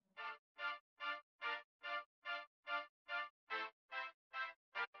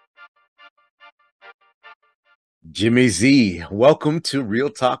Jimmy Z, welcome to Real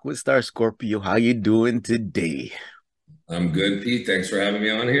Talk with Star Scorpio. How you doing today? I'm good, Pete. Thanks for having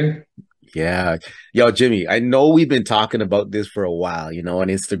me on here. Yeah. Yo, Jimmy, I know we've been talking about this for a while, on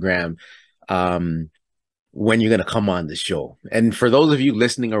Instagram, um, when you're gonna come on the show. And for those of you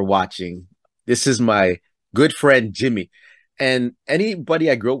listening or watching, this is my good friend Jimmy. And anybody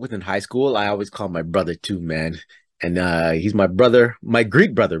I grew up with in high school, I always call my brother too, man. And he's my brother, my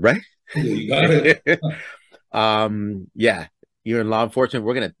Greek brother, right? You got it. Yeah, you're in law enforcement.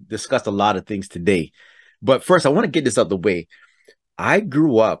 We're gonna discuss a lot of things today. But first, I want to get this out the way. I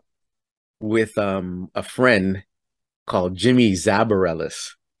grew up with a friend called Jimmy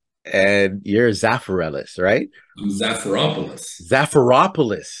Zabarellis, and you're Zaphiropoulos, right? I'm Zaphiropoulos.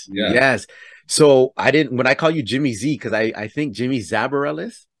 Zaphiropoulos. Yeah. Yes. So I didn't when I call you Jimmy Z, because I think Jimmy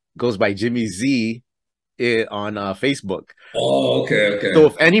Zabarellis goes by Jimmy Z on Facebook. Oh, okay, So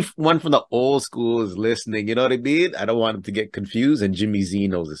okay. if anyone from the old school is listening, you know what I mean? I don't want him to get confused, and Jimmy Z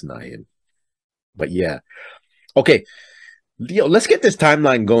knows it's not him. But yeah. Okay. Let's get this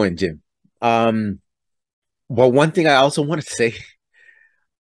timeline going, Jim. Um, well, one thing I also want to say,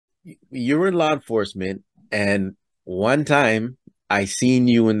 you were in law enforcement, and one time I seen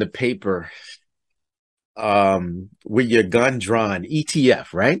you in the paper with your gun drawn,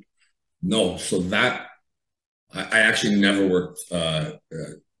 ETF, right? No, so that I actually never worked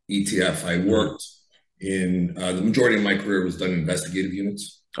ETF. I Mhm. worked in the majority of my career was done in investigative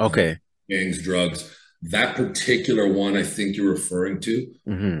units, Okay. gangs, drugs. That particular one I think you're referring to,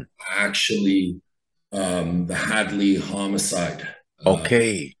 Hmm. actually, the Hadley homicide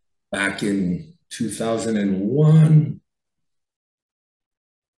Okay. back in 2001.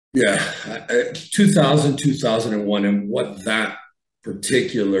 Yeah, 2000, 2001. And what that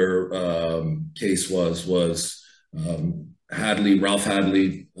particular case was Ralph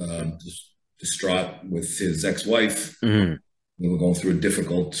Hadley, distraught with his ex-wife. Hmm. We were going through a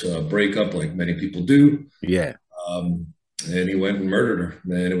difficult breakup, like many people do. Yeah. Um, and he went and murdered her.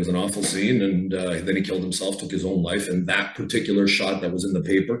 And it was an awful scene. And then he killed himself, took his own life. And that particular shot that was in the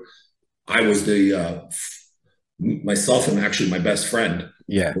paper, I was myself and actually my best friend,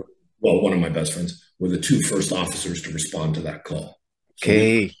 Yeah. well, one of my best friends, were the two first officers to respond to that call. So we were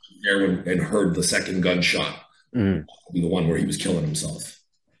Okay. there and heard the second gunshot, Mm. the one where he was killing himself.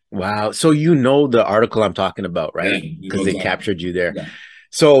 Wow. So you know the article I'm talking about, Yeah, right? you know Because they exactly. captured you there. Yeah.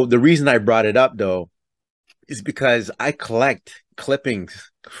 So the reason I brought it up though is because I collect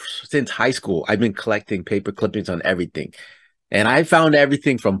clippings since high school. I've been collecting paper clippings on everything. And I found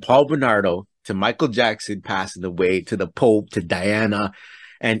everything from Paul Bernardo to Michael Jackson passing away to the Pope to Diana.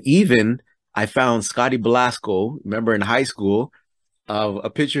 And even I found Scotty Belasco, remember in high school, of a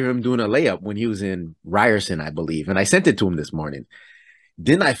picture of him doing a layup when he was in Ryerson, I believe. And I sent it to him this morning.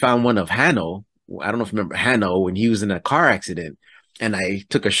 Then I found one of Hanno. I don't know if you remember Hanno when he was in a car accident. And I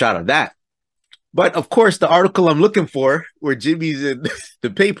took a shot of that. But of course, the article I'm looking for, where Jimmy's in the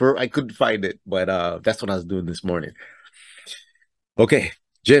paper, I couldn't find it. But that's what I was doing this morning. Okay,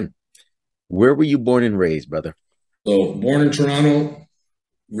 Jim, where were you born and raised, brother? So born in Toronto,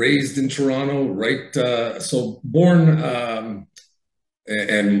 raised in Toronto, right? So born,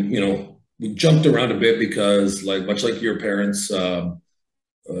 and we jumped around a bit because, like much like your parents,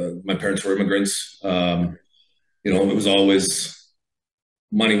 my parents were immigrants. It was always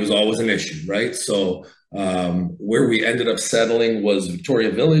money was always an issue, right? So where we ended up settling was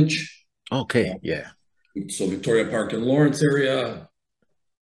Victoria Village. Okay, yeah. So Victoria Park in Lawrence area,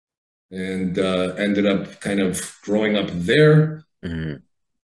 and ended up kind of growing up there. Mhm.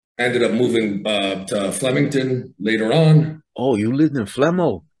 Ended up moving to Flemington later on. Oh, you lived in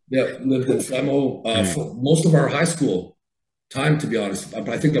Flemo. Yeah, lived in Flemo Mm. for most of our high school time, to be honest.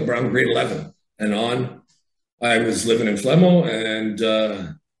 I think around grade 11 and on, I was living in Flemo, and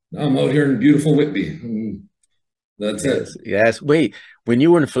now I'm out here in beautiful Whitby. And that's it. Yes, yes. Wait, when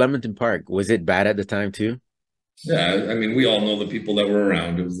you were in Flemington Park, was it bad at the time too? Yeah, I mean, we all know the people that were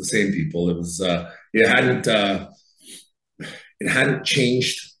around. It was the same people. It hadn't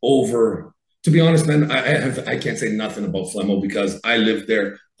changed over. To be honest, man, I can't say nothing about Flemo because I lived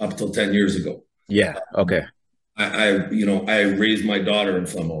there up till 10 years ago. Yeah. Okay. I raised my daughter in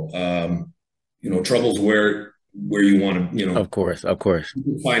Flemo. Trouble's where you want to, Of course. Of course. you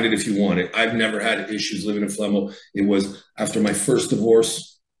can find it if you want it. I've never had issues living in Flemo. It was after my first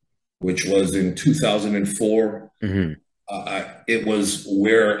divorce, which was in 2004. Hmm. It was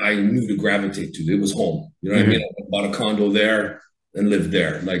where I knew to gravitate to. It was home. You know what I mean? Hmm. I bought a condo there and lived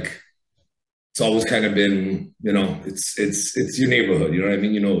there. Like it's always kind of been, it's your neighborhood. You know what I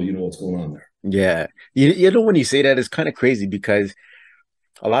mean? You know what's going on there. Yeah. You know when you say that, it's kind of crazy because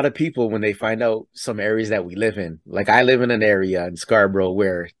a lot of people, when they find out some areas that we live in, like I live in an area in Scarborough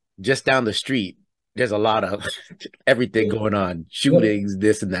where just down the street, there's a lot of everything going on, Yep. shootings,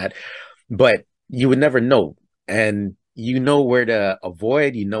 this and that. But you would never know. And you know where to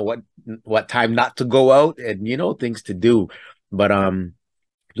avoid, you know what time not to go out, and you know things to do. But a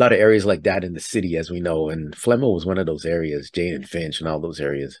lot of areas like that in the city, as we know, and Flemo was one of those areas, Jane and Finch and all those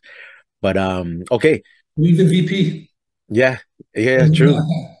areas. But okay, Even VP. yeah, yeah, true.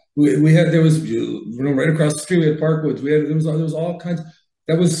 We had there was right across the street we had Parkwoods. We had there was all kinds.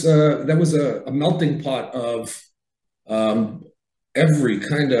 That was a melting pot of um, every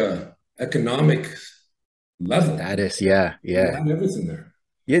kind of economic level. That is, yeah, You yeah, had everything there.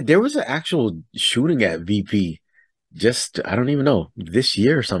 yeah. There was an actual shooting at VP. Just I don't even know this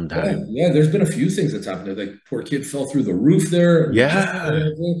year Yeah, sometime. yeah. There's been a few things that's happened there. Like poor kid fell through the roof there, and just Yeah,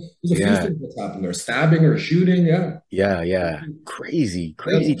 there's a few yeah, things that's happened there. Stabbing or shooting. Yeah. yeah, yeah. Crazy,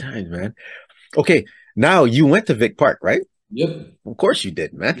 crazy Yep. times, man. Okay, now you went to Vic Park, right? Yep. Of course you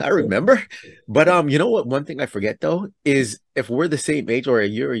did, man. I remember. But you know what? One thing I forget though is if we're the same age or a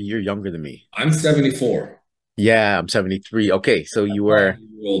year younger than me. I'm 74. Yeah, I'm 73. Okay, so you were, Probably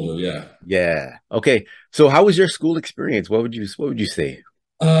a year older. Yeah. yeah. Okay. So how was your school experience? What would you say?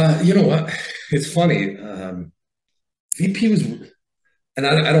 You know what? It's funny. VP was, and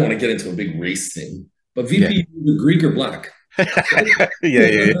I don't want to get into a big race thing, but Yeah. VP was Greek or black. Yeah,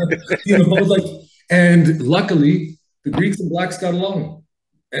 yeah. You know, like, and luckily the Greeks and blacks got along,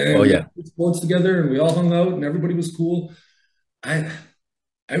 Oh and we yeah. played sports together, and we all hung out, and everybody was cool. I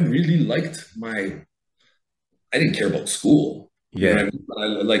I really liked my. I didn't care about school. You know what Yeah. I mean?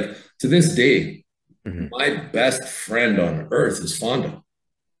 But like to this day, Mhm. my best friend on earth is Fonda.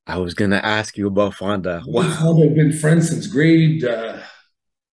 I was gonna ask you about Fonda. Me and Wow. Fonda have been friends since grade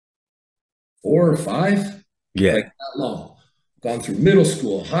 4 or 5, like Yeah. that long. Gone through middle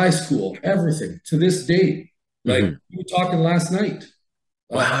school, high school, everything to this day. Like Hmm. we were talking last night.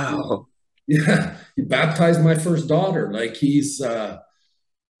 Wow. Yeah, he baptized my first daughter. Like he's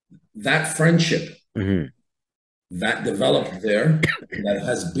that friendship Hmm. that developed there, that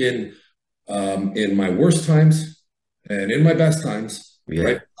has been in my worst times and in my best times, right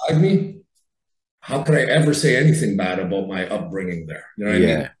Yeah. beside me. How could I ever say anything bad about my upbringing there? You know what I mean?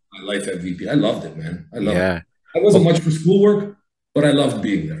 Yeah. My life at VP. I loved it, man. I loved it. Yeah. I wasn't O- much for schoolwork, but I loved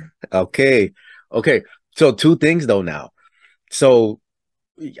being there. Okay. Okay. So two things though now. So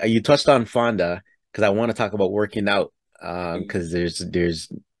you touched on Fonda because I want to talk about working out. Because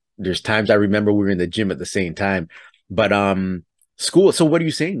there's times I remember we were in the gym at the same time. But school. So what are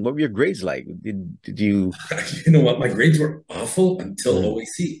you saying? What were your grades like? Did you You know what? My grades were awful until Mhm.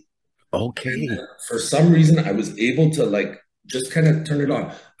 OAC. Okay. For some reason, I was able to like just kind of turn it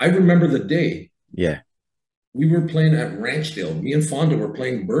on. I remember the day Yeah. we were playing at Ranchdale. Me and Fonda were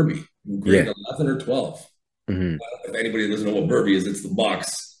playing Burby in grade Yeah. 11 or 12. Hmm. If anybody doesn't know what Burby is, it's the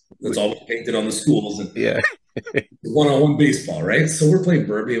box that's always painted on the schools and Yeah. one-on-one baseball, right? So we're playing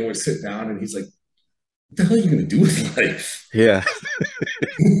Burby and we sit down and he's like, what the hell are you going to do with life? Yeah.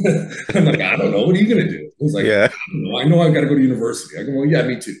 I'm like, I don't know. What are you going to do? He's like, Yeah. I know I've got to go to university. I go, well, yeah,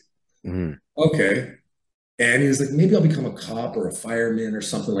 me too. Mhm. Okay. And he was like, maybe I'll become a cop or a fireman or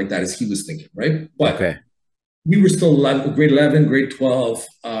something like that, as he was thinking, right? But Okay. we were still 11, grade 11, grade 12.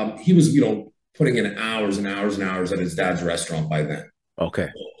 He was, putting in hours and hours and hours at his dad's restaurant by then. Okay.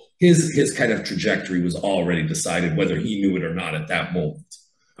 His kind of trajectory was already decided, whether he knew it or not at that moment.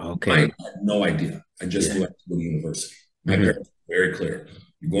 I Okay. had no idea. I just Yeah. knew I had to go to university. My Hmm. parents were very clear.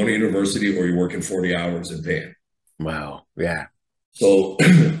 You're going to university or you're working 40 hours and paying. Wow. Yeah. So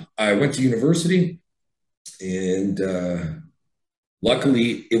I went to university, and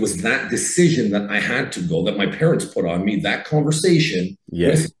luckily it was that decision that I had to go, that my parents put on me, that conversation Yeah.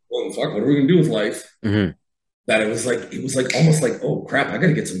 with, well, fuck, what are we going to do with life? Hmm. That it was like almost like, oh crap, I got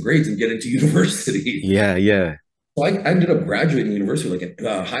to get some grades and get into university. Yeah. Yeah. So I ended up graduating university, like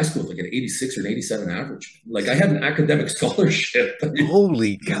at high school, with like an 86 or an 87 average. Like I had an academic scholarship.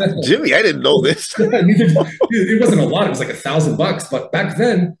 Holy God, Jimmy, I didn't know this. It wasn't a lot. It was like $1,000, but back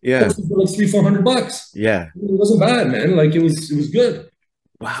then, Yeah. courses were like 300-400 bucks. Yeah. It wasn't bad, man. Like it was good.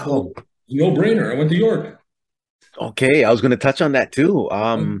 Wow. So no brainer. I went to York. Okay, I was going to touch on that too.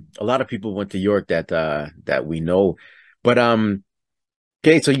 A lot of people went to York that we know, but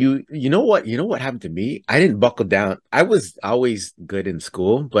okay, so you know what happened to me? I didn't buckle down. I was always good in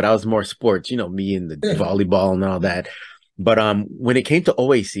school, but I was more sports, me and the Yeah. volleyball and all that. But when it came to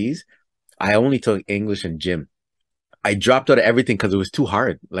OACs, I only took English and gym. I dropped out of everything because it was too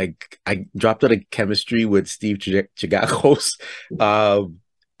hard. Like I dropped out of chemistry with Steve Chigakos. Uh,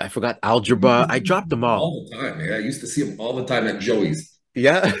 I forgot algebra. I dropped them all. All the time, man. I used to see him all the time at Joey's.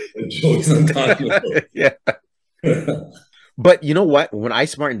 Yeah. Joey's unconscionable. Yeah. But you know what? When I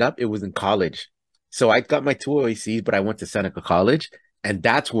smartened up, it was in college. So I got my two OACs, but I went to Seneca College, and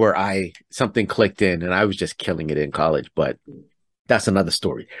that's where I something clicked in, and I was just killing it in college. But that's another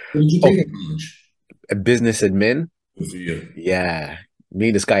story. What did you Oh, take in college? a business admin. Good for you. Yeah, me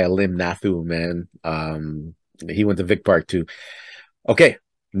and this guy Alim Nathu, man. He went to Vic Park too. Okay,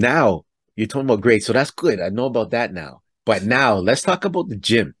 now you're talking about grades, so that's good. I know about that now. But now let's talk about the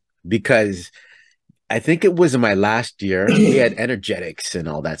gym because I think it was in my last year. We had energetics and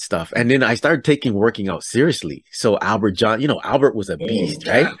all that stuff. And then I started taking working out seriously. So Albert John, Albert was a Oh, beast,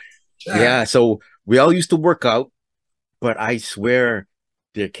 right? Jack, Jack. Yeah. So we all used to work out, but I swear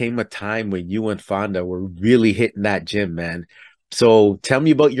there came a time when you and Fonda were really hitting that gym, man. So tell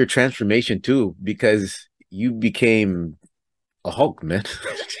me about your transformation too, because you became a Hulk, man.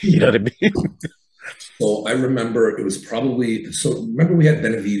 You know what I mean? So I remember it was probably, so remember we had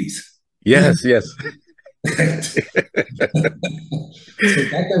Benavides. Yes, yes. So that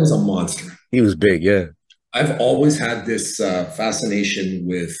guy was a monster. He was big, yeah. I've always had this fascination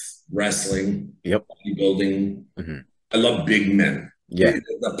with wrestling, Yep. bodybuilding. Hmm. I love big men. Yeah.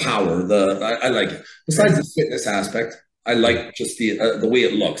 The power, I like it. Besides the fitness aspect, I like just the way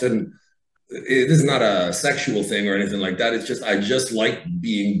it looks. And it is not a sexual thing or anything like that. It's just I just like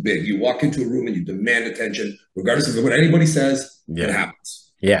being big. You walk into a room and you demand attention, regardless of what anybody says. It Yeah.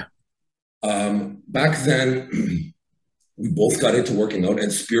 happens. Yeah. Back then, we both got into working out,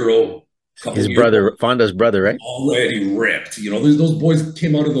 and Spiro, a couple His years brother, Fonda's brother, right? already ripped. Those boys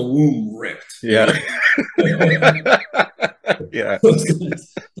came out of the womb ripped. Yeah. Yeah. Those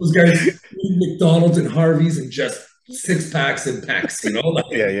guys eating McDonald's and Harvey's and just six packs and packs.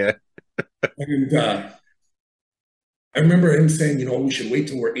 Yeah. Yeah. And I remember him saying, we should wait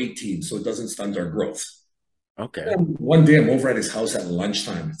till we're 18 so it doesn't stunt our growth. Okay. And one day I'm over at his house at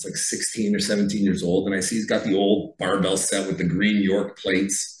lunchtime. It's like 16 or 17 years old. And I see he's got the old barbell set with the green York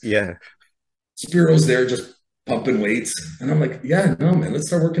plates. Yeah. Spiro's there just pumping weights. And I'm like, yeah, no, man, let's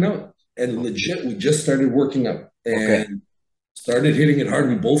start working out. And legit, we just started working out and started hitting it hard.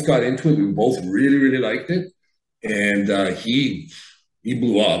 We both got into it. We both really, really liked it. And he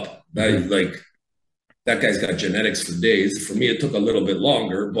blew up. Like that guy's got genetics for days. For me, it took a little bit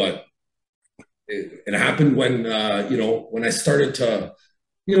longer, but it happened when when I started to,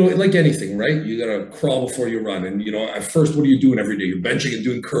 like anything, right? You gotta crawl before you run. And at first, what are you doing every day? You're benching and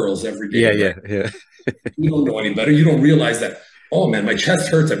doing curls every day. Yeah. Right? Yeah. Yeah. You don't know any better. You don't realize that. Oh man, my chest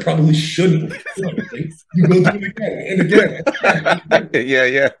hurts. I probably shouldn't. You go do it again and again. And again. Yeah.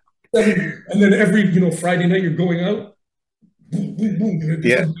 Yeah. And then every Friday night you're going out. Boom, boom, boom.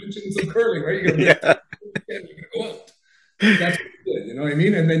 Yeah. Some benching and some curling, right? You're Yeah. gonna go out. That's what you did, you know what I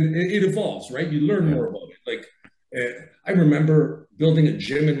mean? And then it evolves, right? You learn more about it. Like I remember building a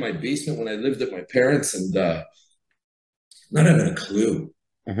gym in my basement when I lived at my parents, and not having a clue,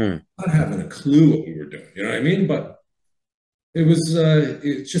 not having a clue what we were doing. You know what I mean? But it was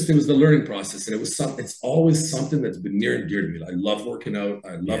it was the learning process, and it's always something that's been near and dear to me. I love working out.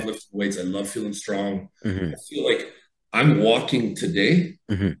 I love lifting weights. I love feeling strong. I feel like I'm walking today,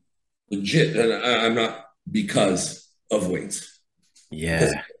 legit, and I'm not because of weights. Yeah.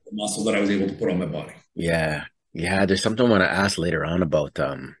 The muscle that I was able to put on my body. Yeah. Yeah. There's something I want to ask later on about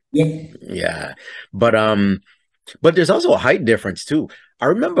Yep. yeah. But there's also a height difference too. I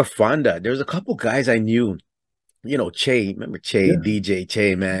remember Fonda. There's a couple guys I knew, Che, remember Che, DJ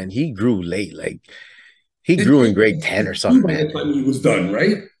Che, man. He grew late. Like he grew in grade 10 or something, man. By the time he was done,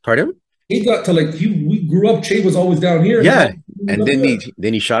 right? Pardon? He got to we grew up, Che was always down here. Yeah. And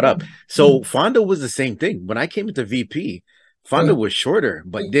then he shot up. So Fonda was the same thing. When I came into VP, Fonda was shorter,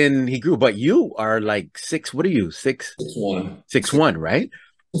 but then he grew. But you are like six. What are you? 6'1". 6'1", right?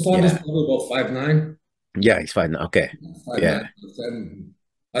 Fonda's probably about 5'9". Yeah, he's 5'9". Okay. 5'9". Yeah.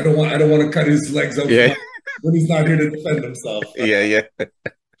 I don't want to cut his legs out when he's not here to defend himself. Yeah, yeah.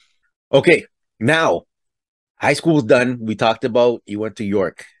 Okay. Now, high school's done. We talked about you went to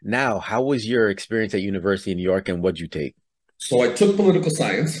York. Now, how was your experience at University in New York, and what'd you take? So I took political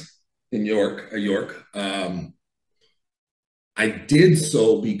science in York. I did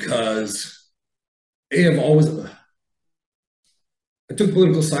so because I took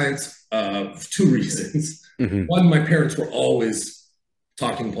political science for two reasons. One, my parents were always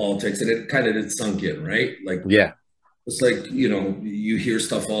talking politics, and it kind of did sunk in, right? Like, yeah, it's like, you hear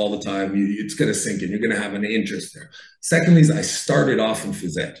stuff all the time. It's going to sink in. You're going to have an interest there. Secondly, I started off in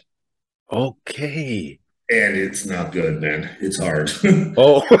phys ed. Okay. And it's not good, man. It's hard.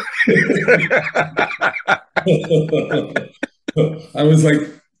 Oh. I was like,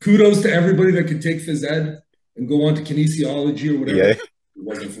 kudos to everybody that could take phys ed and go on to kinesiology or whatever. Yeah. It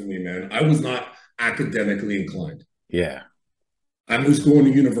wasn't for me, man. I was not academically inclined. Yeah. I was going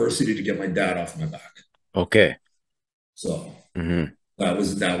to university to get my dad off my back. Okay. So Hmm. that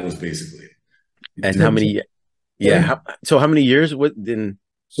was basically it. In And how terms of, many? Yeah. sorry? So how many years? What then?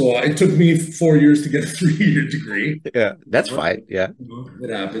 So it took me 4 years to get a 3-year degree. Yeah, that's fine. Yeah. It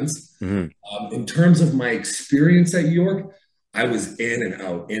happens. Hmm. In terms of my experience at York, I was in and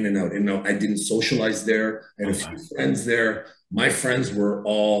out, in and out, in and out. I didn't socialize there. I had Oh a few wow. friends there. My friends were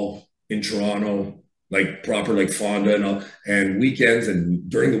all in Toronto, like proper, like Fonda and all, and weekends and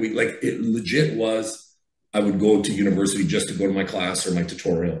during the week, like it legit was. I would go to university just to go to my class or my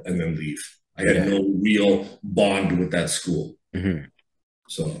tutorial and then leave. I had Yeah. no real bond with that school. Hmm.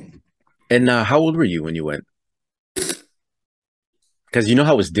 So And how old were you when you went? Because you know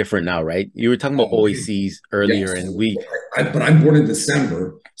how it's different now, right? You were talking about OACs yeah, earlier, and so, we. but I'm born in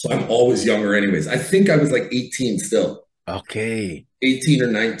December, so I'm always younger, anyways. I think I was like 18 still, Okay. 18 or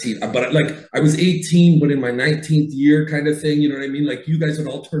 19. But like I was 18, but in my 19th year, kind of thing. You know what I mean? Like you guys would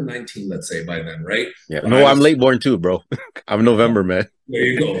all turn 19, let's say by then, right? Yeah. But I No, I'm was. late born too, bro. I'm November, man. There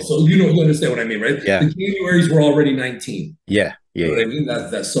you go. So you understand what I mean, right? Yeah. The Januaries were already 19. Yeah. Yeah. You know Yeah. what I mean?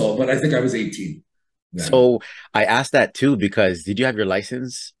 That's so. But I think I was 18 then. So I asked that too because did you have your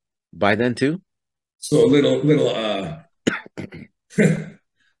license by then too? So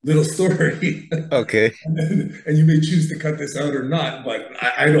little story. Okay. And you may choose to cut this out or not, but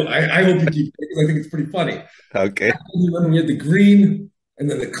I don't. I hope you keep it because I think it's pretty funny. Okay. You remember we had the green and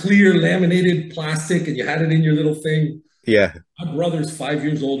then the clear laminated plastic, and you had it in your little thing. Yeah. My brother's 5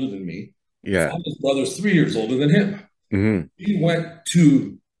 years older than me. My Yeah. father's brother's 3 years older than him. Hmm. He went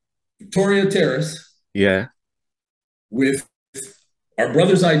to Victoria Terrace Yeah. with our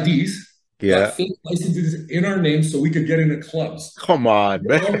brother's IDs, Yeah. got fake licenses in our names so we could get into clubs. Come on, We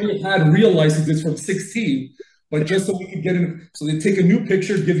man. already had real licenses from 16, but just so we could get in. So they take a new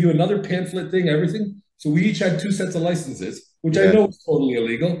picture, give you another pamphlet thing, everything. So we each had two sets of licenses, which I Yeah. know is totally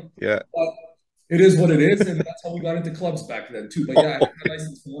illegal, Yeah. but it is what it is. And that's how we got into clubs back then, too. But yeah, I had my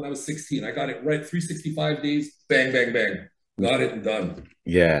license from when I was 16. I got it right 365 days, bang, bang, bang. Got it and done.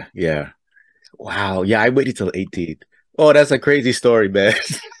 Yeah. Yeah. Wow. Yeah. I waited till 18. Oh, that's a crazy story, man.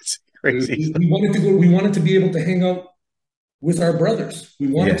 It's crazy. We wanted to go, we wanted to be able to hang out with our brothers. We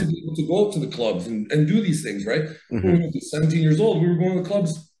wanted Yeah. to be able to go out to the clubs and do these things, right? When Hmm. we were 17 years old, we were going to the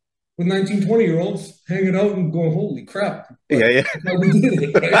clubs with 19, 20-year-olds, hanging out and going, holy crap. Yeah. But Yeah. that's how we did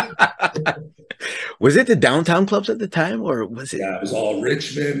it, right? Was it the downtown clubs at the time, or was it? Yeah, it was all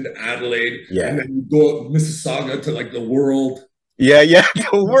Richmond, Adelaide, and Yeah. then you go Mississauga to like the world. Yeah. Yeah.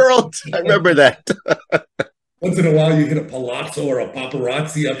 The world. I remember that. Once in a while, you hit a palazzo or a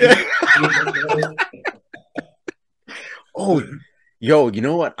paparazzi up Yeah. there. Oh, yo, you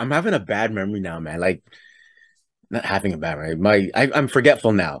know what? I'm having a bad memory now, man. Like, not having a bad memory. I'm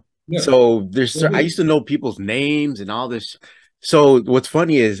forgetful now. Yeah. So I used to know people's names and all this. So what's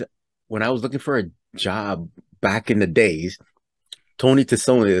funny is when I was looking for a job back in the days, Tony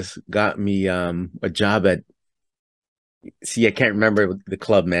Tsonis got me a job at. See, I can't remember the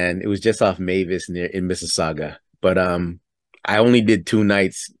club, man. It was just off Mavis near in Mississauga. But I only did 2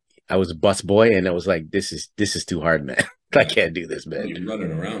 nights. I was a bus boy, and I was like, this is too hard, man. I can't do this, man. You're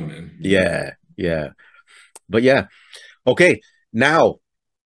running around, man. Yeah, yeah. But yeah. Okay. Now,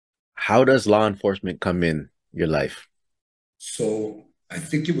 how does law enforcement come in your life? So I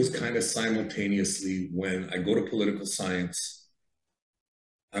think it was kind of simultaneously when I go to political science,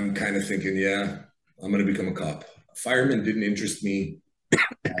 I'm kind of thinking, yeah, I'm going to become a cop. Firemen didn't interest me.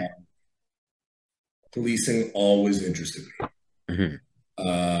 Policing always interested me. Hmm.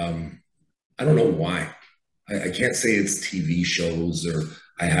 I don't know why. I can't say it's TV shows or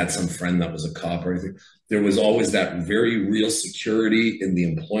I had some friend that was a cop or anything. There was always that very real security in the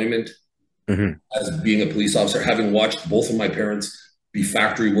employment Hmm. as being a police officer, having watched both of my parents be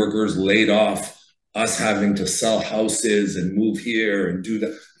factory workers, laid off, us having to sell houses and move here and do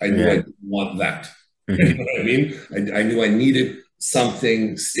that. I knew I Yeah. didn't want that. You Hmm. know what I mean? I knew I needed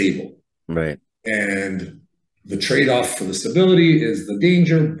something stable. Right. And the trade-off for the stability is the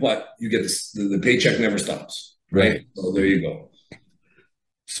danger, but you get the paycheck never stops, right? Right. So there you go.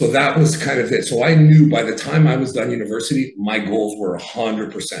 So that was kind of it. So I knew by the time I was done university, my goals were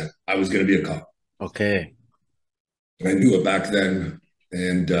 100%. I was going to be a cop. Okay. And I knew it back then.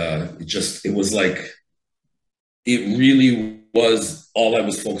 And it was like, it really was all I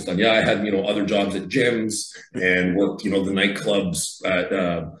was focused on. Yeah, I had, other jobs at gyms and worked, the nightclubs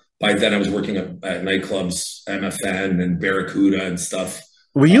by then I was working at nightclubs, MFN and Barracuda and stuff.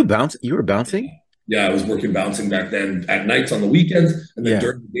 Were you bounce? You were bouncing? Yeah, I was working bouncing back then at nights on the weekends, and then Yeah.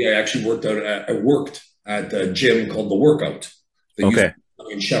 during the day I actually worked at a gym called The Workout. They used Okay. to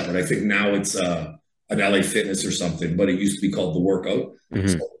in Shepherd. I think now it's an LA Fitness or something, but it used to be called the Workout.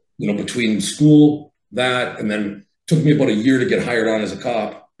 So, Hmm. between school, that, and then took me about a year to get hired on as a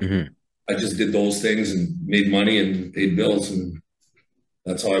cop. Hmm. I just did those things and made money and paid bills, and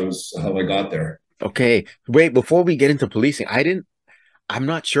that's how I got there. Okay. Wait, before we get into policing, I'm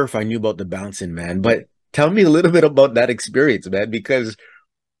not sure if I knew about the bouncing, man, but tell me a little bit about that experience, man, because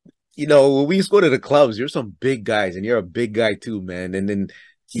when we used to go to the clubs, you're some big guys and you're a big guy too, man. And then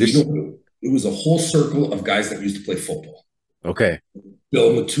So there's it was a whole circle of guys that used to play football. okay.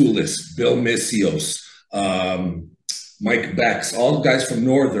 Bill Matulis, Bill Misios, Mike Becks, all guys from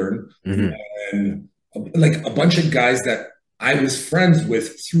Northern, Hmm. and like a bunch of guys that I was friends with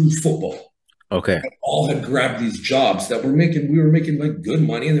through football. Okay. All had grabbed these jobs that we were making like good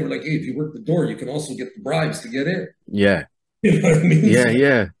money, and they were like, "Hey, if you work the door, you can also get the bribes to get in." Yeah. You know what I mean? Yeah, So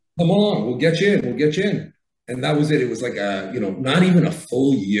yeah. come on, we'll get you in, we'll get you in. And that was it. It was like not even a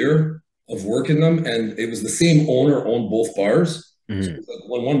full year of working them. And it was the same owner owned both bars. So Hmm. like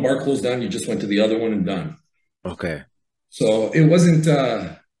when one bar closed down, you just went to the other one and done. Okay. So it wasn't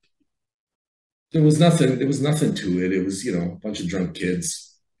there was nothing to it. It was, a bunch of drunk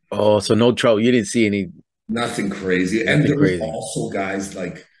kids. Oh, so no trouble. You didn't see Nothing crazy. And nothing there was crazy. also guys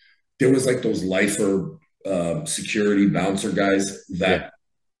like there was like those lifer security bouncer guys Yeah. that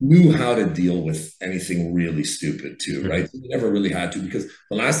knew how to deal with anything really stupid too, Hmm. right? You never really had to because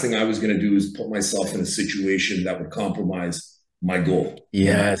the last thing I was going to do is put myself in a situation that would compromise my goal or my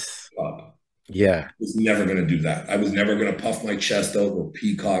Yes. job. Yeah. I was never going to do that. I was never going to puff my chest out or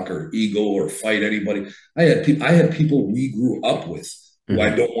peacock or ego or fight anybody. I had people we grew up with who I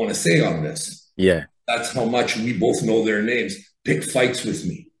Hmm. don't want to say on this. Yeah. That's how much we both know their names. Pick fights with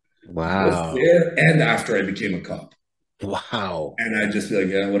me, both Wow. there and after I became a cop. Wow. And I'd just be like,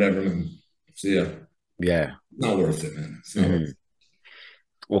 yeah, whatever, man. See ya. Yeah. Not worth it, man. It's not worth Hmm. it.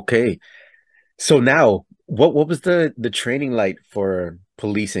 Okay. So now, what was the training like for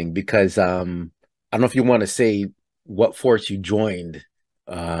policing? Because I don't know if you want to say what force you joined.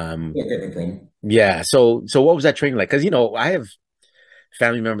 Um, Okay, no problem. yeah. So what was that training like? Because I have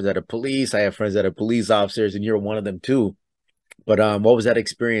family members that are police, I have friends that are police officers, and you're one of them too. But what was that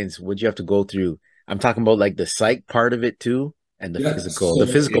experience? What'd you have to go through? I'm talking about like the psych part of it too, and the Yeah, physical. The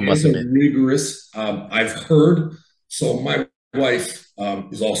so physical it must is have a been. rigorous. I've heard. So my wife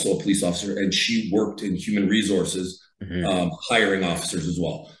is also a police officer, and she worked in human resources, Hmm. hiring officers as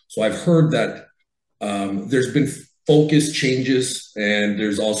well. So I've heard that there's been focus changes, and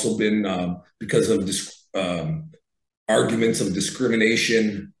there's also been because of this arguments of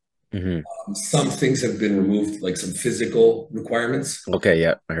discrimination. Hmm. Some things have been removed, like some physical requirements, Okay,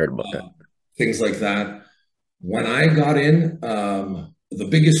 yeah, I heard about that. things like that. When I got in, the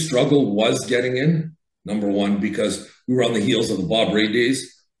biggest struggle was getting in, number one, because we were on the heels of the Bob Ray days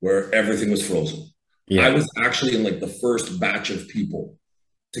where everything was frozen. I Yeah. was actually in like the first batch of people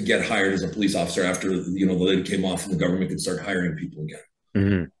to get hired as a police officer after the lid came off and the government could start hiring people again.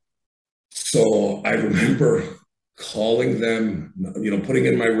 Hmm. So I remember calling them, putting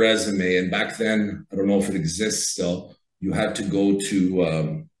in my resume. And back then, I don't know if it exists still. You had to go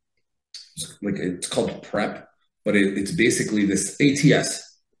to like it's called prep, but it's basically this Okay.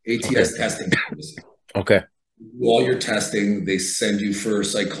 ATS testing service. Okay. All your testing, they send you for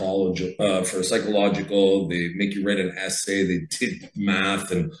psychology, for a psychological. They make you write an essay. They did math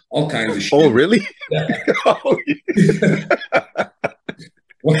and all kinds of Oh, shit. really? Yeah, Oh,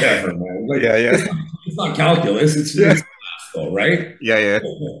 whatever, man. Like yeah, yeah, it's not calculus. yeah, It's math, though, right? yeah,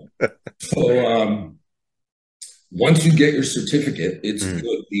 yeah. So once you get your certificate, it's Mm,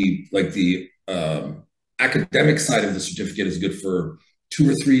 good. The academic side of the certificate is good for 2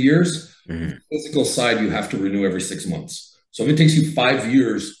 or 3 years. The mm, physical side you have to renew every 6 months. So if it takes you 5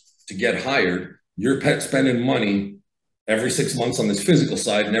 years to get hired, you're spending money every 6 months on this physical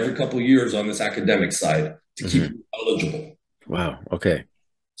side and every couple of years on this academic side to keep mm. you eligible. Wow. Okay.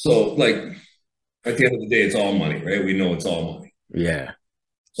 So like at the end of the day, it's all money, right? We know it's all money. Yeah.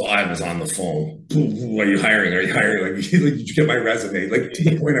 So I was on the phone. Are you hiring? Are you hiring? Like, did you get my resume? Like to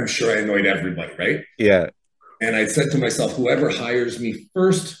the point, I'm sure I annoyed everybody, right? Yeah. And I said to myself, whoever hires me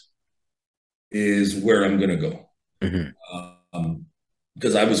first is where I'm going to go. Hmm. Um,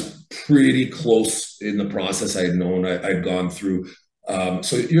 because I was pretty close in the process. I had known I'd gone through.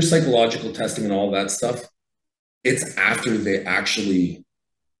 So your psychological testing and all that stuff, it's after they actually,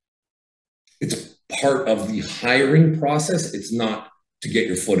 it's part of the hiring process. It's not to get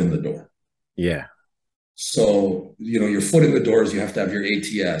your foot in the door. Yeah. So, your foot in the doors, you have to have your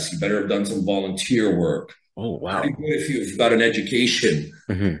ATS. You better have done some volunteer work. Oh, Pretty wow. good if you've got an education.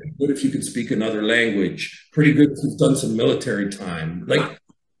 Hmm. Pretty good if you can speak another language. Pretty good if you've done some military time. Like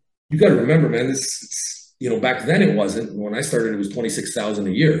you got to remember, man, back then it wasn't. When I started, it was 26,000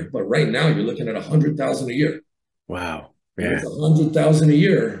 a year. But right now, you're looking at 100,000 a year. Wow. And with Yeah. 100,000 a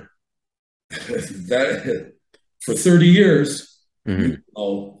year, that for 30 years, you Hmm.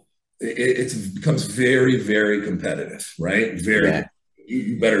 know, it becomes very, very competitive, right? Very. Yeah.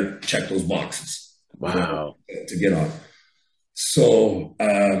 You better check those boxes, Wow. to get on. So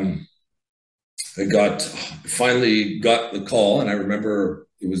I finally got the call, and I remember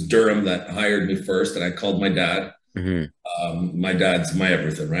it was Durham that hired me first, and I called my dad. Hmm. My dad's my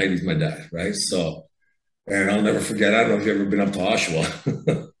everything, right? He's my dad, right? So, and I'll never forget. I don't know if you've ever been up to Oshawa,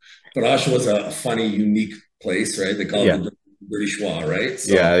 but Oshawa is a funny, unique place, right? They call it Yeah. the British Wa, right? Yeah.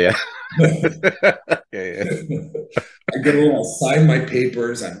 So Yeah. Yeah. Yeah. I go, I sign my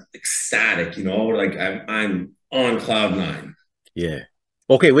papers. I'm ecstatic, like I'm on cloud nine. Yeah.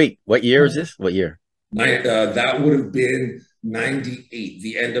 Okay, wait. What year is this? What year? That would have been 98,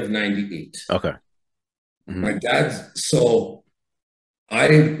 the end of 98. Okay. Hmm. My dad's, so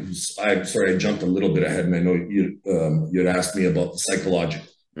I'm sorry, I jumped a little bit ahead, and I know you had asked me about the psychological.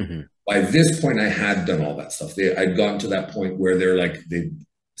 Hmm. By this point, I had done all that stuff. I'd gotten to that point where they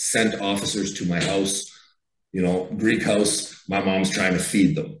sent officers to my house, Greek house. My mom's trying to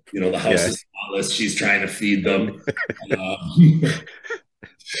feed them. The house Yeah. is spotless. She's trying to feed them.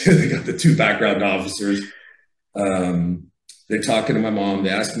 They got the two background officers. Um, they're talking to my mom. They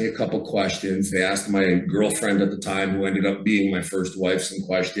asked me a couple questions. They asked my girlfriend at the time, who ended up being my first wife, some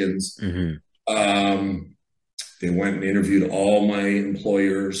questions. Hmm. Um, they went and interviewed all my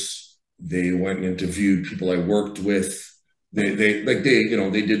employers. They went and interviewed people I worked with. They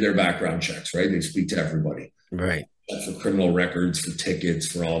did their background checks, right? They speak to everybody. Right. For criminal records, for tickets,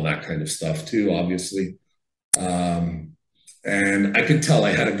 for all that kind of stuff too, obviously. Um, and I could tell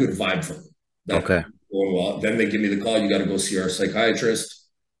I had a good vibe from them. That Okay. going well. Then they give me the call. You got to go see our psychiatrist,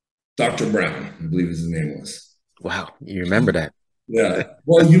 Dr. Brown, I believe his name was. Wow. You remember that? Yeah.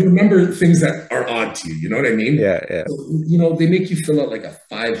 Well, you remember things that are odd to you. You know what I mean? Yeah. Yeah. So, they make you fill out like a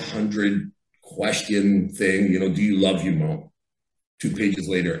 500 question thing. Do you love your mom? 2 pages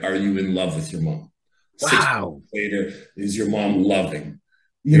later, are you in love with your mom? 6 pages Wow. later, is your mom loving?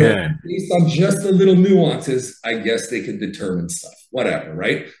 Yeah. Based on just the little nuances, I guess they can determine stuff. Whatever,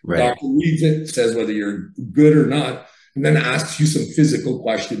 right? The Right. doctor reads it, says whether you're good or not, and then asks you some physical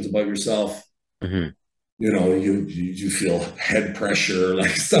questions about yourself. Hmm. You feel head pressure,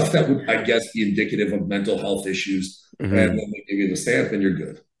 like stuff that would, I guess, be indicative of mental health issues. And then Hmm. they give you the stamp and you're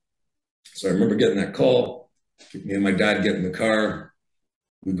good. So I remember getting that call. Me and my dad get in the car.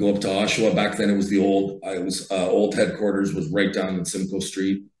 We go up to Oshawa. Back then, it was old headquarters was right down in Simcoe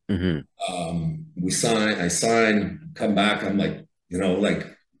Street. Hmm. I sign, come back. I'm like,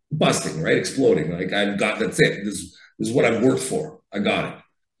 like busting, right? Exploding. Like that's it. This is what I've worked for. I got it.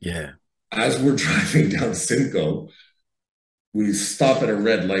 Yeah. As we're driving down Simcoe, we stop at a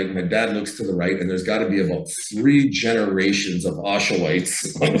red light. My dad looks to the right, and there's got to be about 3 generations of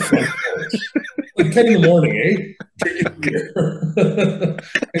Oshawites on the front porch. Like 10 in the morning, eh? Drinking beer.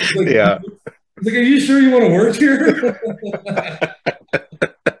 Yeah. Like, are you sure you want to work here?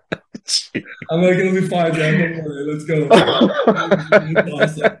 I'm like, it'll be fine, Dad. Don't worry. Let's go.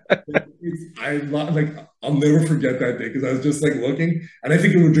 I'll never forget that day because I was just like looking, and I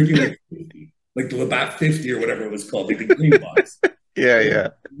think we were drinking like 50, like the Labatt 50 or whatever it was called, like the green box. Yeah. Yeah.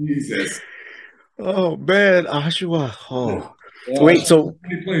 Jesus. Oh man, Oshawa. Yeah. Oh, Well, wait. it's a So,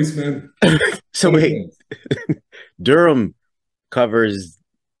 funny place, man. so Funny wait. place. Durham covers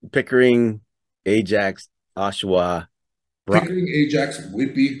Pickering, Ajax, Oshawa, Pickering, Ajax,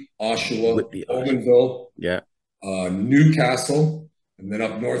 Whitby, Oshawa, Whitby, Oshawa. Bowmanville, Yeah. Newcastle, and then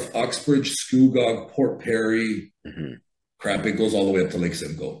up north, Uxbridge, Scugog, Port Perry. Hmm. Crap, it goes all the way up to Lake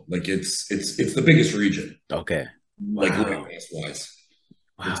Simcoe. Like it's the biggest region, Okay. like Wow. landmass wise.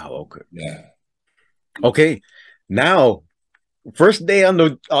 Wow. Okay. Yeah. Okay. Now, first day on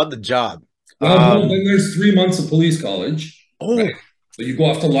the job. Well, then there's 3 months of police college, Oh, right? So you go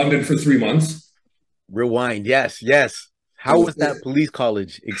off to London for 3 months. rewind. Yes. Yes. How So, was that police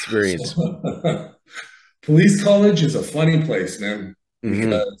college experience? police college is a funny place, man, Hmm.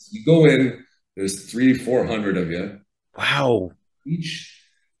 because you go in, there's 300-400 of you. Wow.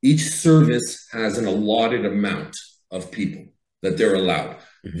 Each service has an allotted amount of people that they're allowed.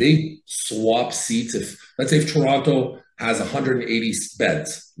 Hmm. They swap seats. Let's say if Toronto has 180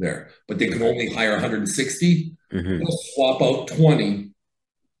 beds there, but they can only hire 160, Hmm. they'll swap out 20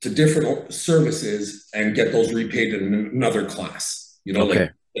 to different services and get those repaid in another class. Like Okay.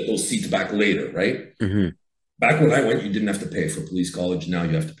 get those seats back later, right? Hmm. Back when I went, you didn't have to pay for police college. Now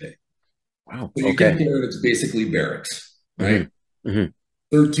you have to pay. Wow. So you get Okay. there and it's basically barracks, Hmm. right? Hmm.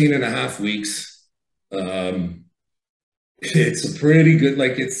 13 and a half weeks. Um, it's a pretty good,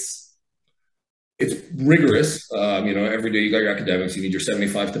 like it's rigorous. Every day you got your academics, you need your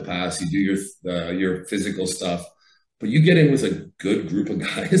 75 to pass, you do your physical stuff, but you get in with a good group of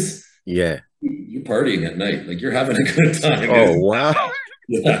guys. Yeah. You're partying at night, like you're having a good time. Oh, wow.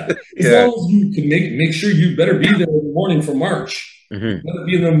 Yeah, as Yeah. long as you can make sure you better be there in the morning for march. You Hmm. better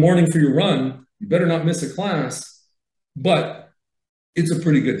be in the morning for your run. You better not miss a class. But it's a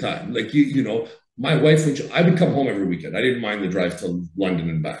pretty good time. Like my wife I would come home every weekend. I didn't mind the drive to London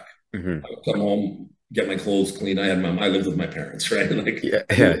and back. Hmm. I would come home, get my clothes clean. I lived with my parents, right? Like Yeah.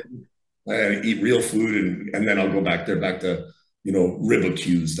 Yeah. I had to eat real food, and then I'll go back there, back to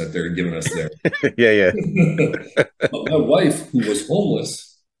ribicutes that they're giving us there. Yeah. Yeah. But my wife, who was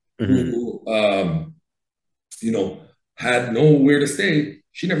homeless, Hmm. who you know had nowhere to stay,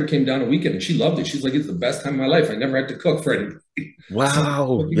 she never came down a weekend, and she loved it. She's like, it's the best time of my life. I never had to cook for anybody. So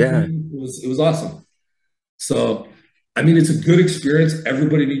Wow. cooking for Yeah. me was awesome. So I mean, it's a good experience.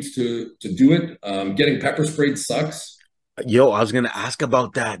 Everybody needs to do it. Getting pepper sprayed sucks. Yo, I was gonna ask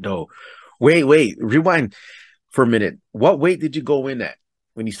about that though. Wait, rewind for a minute. What weight did you go in at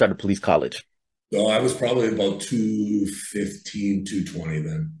when you started police college? So I was probably about 215, 220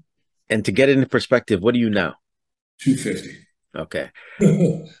 then. And to get it into perspective, what are you now? 250. Okay.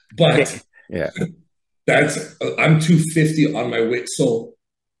 But Yeah. I'm 250 on my weight. So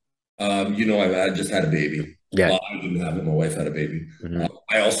I just had a baby. Yeah. Well, I didn't have it. My wife had a baby. Hmm.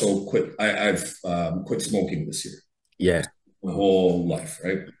 I also quit. I've quit smoking this year. Yeah. My whole life,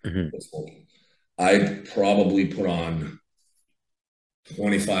 right? Hmm. Quit smoking. I probably put on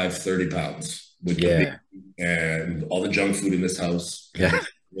 25, 30 pounds with the baby Yeah. and all the junk food in this house and Yeah.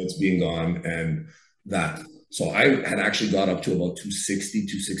 what's being gone and that. So I had actually got up to about 260,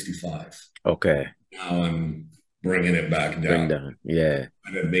 265. Okay. Now I'm bringing it back Bring down. down. Yeah.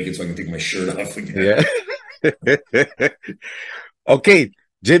 I'm gonna make it so I can take my shirt off again. Yeah. Okay,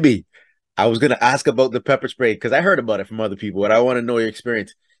 Jimmy, I was gonna ask about the pepper spray because I heard about it from other people, and I want to know your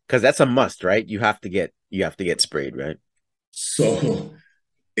experience because that's a must, right? You have to get sprayed, right? So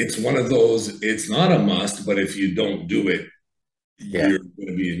it's one of those, it's not a must, but if you don't do it, Yeah. you're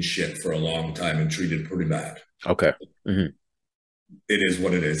gonna be in shit for a long time and treated pretty bad. Okay. Hmm. It is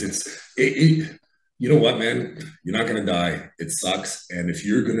what it is. You know what, man? You're not gonna die. It sucks. And if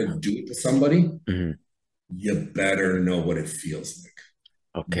you're gonna do it to somebody, Hmm. you better know what it feels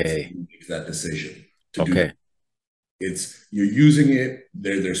like before Okay. you make that decision to do Okay. that. You're using it.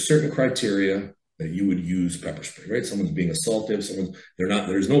 There's certain criteria that you would use pepper spray, right? Someone's being assaultive,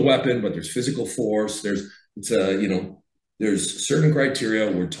 there's no weapon, but there's physical force. There's certain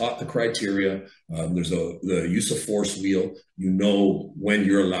criteria. We're taught the criteria. There's the use of force wheel. You know when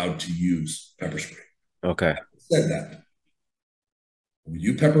you're allowed to use pepper spray. Okay. Said that.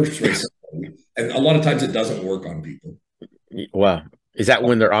 You pepper spray somebody, and a lot of times it doesn't work on people. Wow. Is that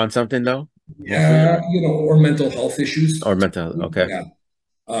when they're on something though? Mostly, Yeah, or mental health issues. or mental? Okay. Yeah.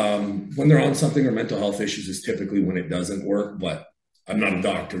 When they're on something or mental health issues is typically when it doesn't work, but I'm not a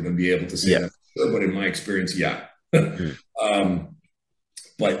doctor to be able to say Yeah. that for sure, but in my experience, yeah. Mhm. um,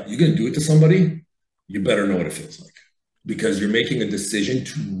 but you're going to do it to somebody, you better know what it feels like because you're making a decision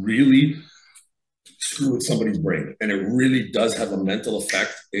to really screw with somebody's brain. And it really does have a mental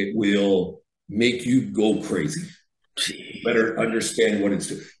effect. It will make you go crazy. Jeez. Better understand what it's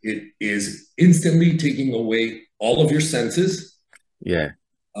doing. It is instantly taking away all of your senses. Yeah.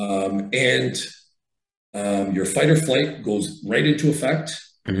 And your fight or flight goes right into effect.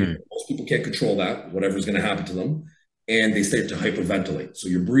 Hmm. Most people can't control that, whatever's going to happen to them. And they start to hyperventilate. So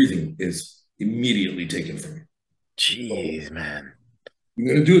your breathing is immediately taken from you. So Jeez, man.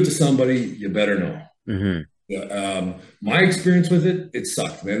 you're going to do it to somebody, you better know. Hmm. Yeah, my experience with it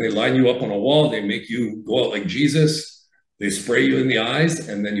sucked. Man, they line you up on a wall, they make you go out like Jesus, they spray you in the eyes,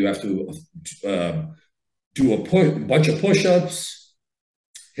 and then you have to do a bunch of push-ups,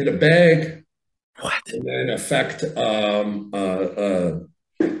 hit a bag, What? and then affect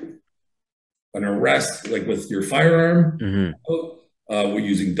an arrest like with your firearm. Hmm. We're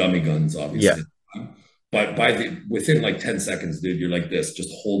using dummy guns, Yeah. obviously. But within like 10 seconds, dude, you're like this, just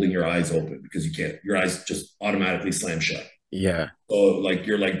holding your eyes open because you can't, your eyes just automatically slam shut. Yeah. So like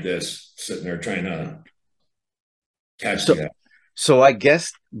you're like this, sitting there trying to catch So the guy. So I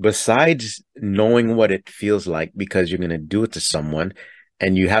guess besides knowing what it feels like because you're gonna do it to someone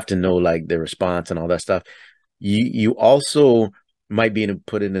and you have to know like the response and all that stuff, you also might be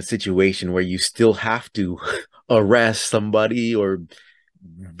put in a situation where you still have to arrest somebody or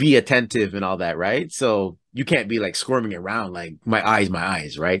be attentive and all that, right? So you can't be like squirming around like my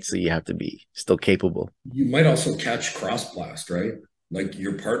eyes, right? So you have to be still capable. You might also catch cross blast, right? Like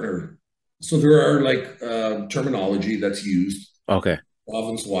your partner. So there are like terminology that's used Okay.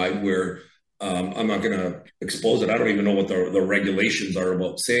 province wide where I'm not going to expose it. I don't even know what the regulations are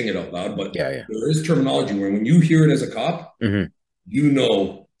about saying it out loud, but Yeah, yeah. there is terminology where when you hear it as a cop, Hmm. you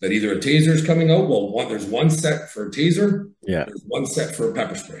know that either a taser is coming out. Well, there's one set for a taser, Yeah. there's one set for a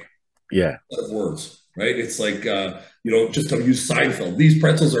pepper spray. Yeah. Set of words, right? It's like, just to use Seinfeld, these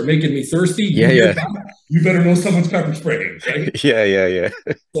pretzels are making me thirsty. Yeah, You hear yeah. that, you better know someone's pepper spraying, right? Yeah, yeah, yeah.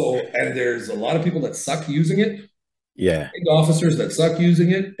 So, and there's a lot of people that suck using it, Yeah. officers that suck using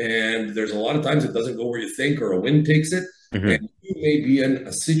it, and there's a lot of times it doesn't go where you think or a wind takes it, and Hmm. you may be in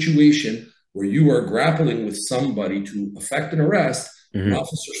a situation where you are grappling with somebody to effect an arrest. An Hmm.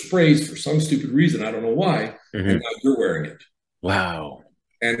 officer sprays for some stupid reason, I don't know why, and Hmm. now you're wearing it. Wow.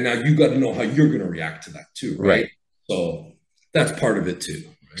 And now you got to know how you're going to react to that too, right? Right. So that's part of it too.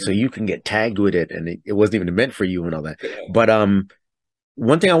 So Right? you can get tagged with it and it wasn't even meant for you and all that. Yeah. But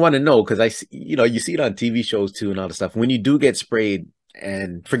one thing I want to know, because you see it on TV shows too and all the stuff. When you do get sprayed,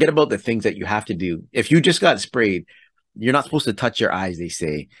 and forget about the things that you have to do. If you just got sprayed, you're not supposed to touch your eyes, they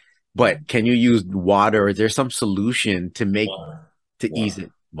say. But can you use water? Is there some solution to make Water, to ease water,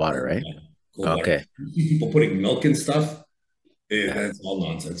 it? Water, right? cold water. Okay. You see people putting milk in stuff. Yeah. That's all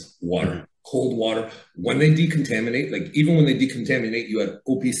nonsense. Mhm. Water, cold water. When they decontaminate, like even when they decontaminate you at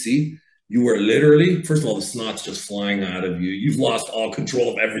OPC, you are literally, first of all, the snot's just flying out of you. You've lost all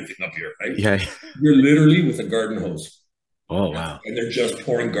control of everything up here, right? Yeah. You're literally with a garden hose. Oh wow. And they're just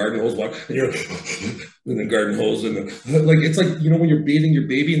pouring garden hose water, and you're in the garden hose, and like it's like when you're bathing your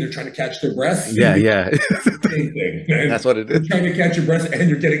baby and they're trying to catch their breath. Yeah, yeah. Same thing, man. That's what it is. You're trying to catch your breath, and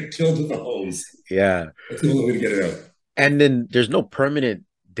you're getting killed with the hose. Yeah. That's the only way to get it out. And then there's no permanent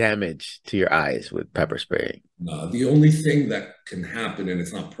damage to your eyes with pepper spray. The only thing that can happen, and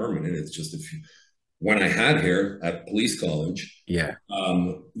it's not permanent, it's just if you. When I had hair at police college, Yeah.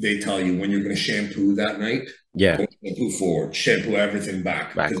 they tell you when you're going to shampoo that night, Yeah. don't shampoo forward, shampoo everything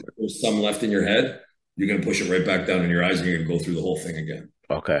back. Because if Backward. there's some left in your head, you're going to push it right back down in your eyes and you're going to go through the whole thing again.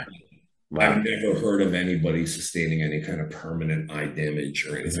 Okay. Wow. I've never heard of anybody sustaining any kind of permanent eye damage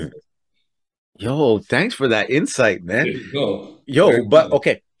or anything. Mhm. Yo, thanks for that insight, There man. you go. Yo, but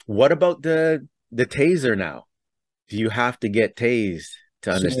okay, what about the taser now? Do you have to get tased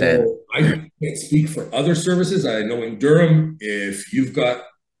to understand? So I can't speak for other services. I know in Durham, if you've got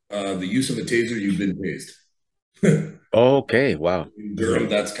the use of a taser, you've been tased. Okay, wow. In Mhm. Durham,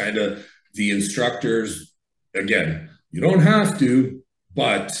 that's kind of the instructors. Again, you don't have to,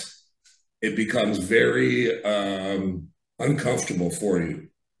 but it becomes very uncomfortable for you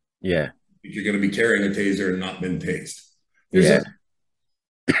Yeah, if you're going to be carrying a taser and not been tased. There's a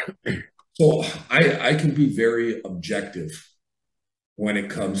yeah. so I can be very objective when it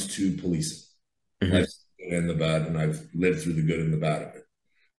comes to policing. Hmm. I've seen the good and the bad, and I've lived through the good and the bad of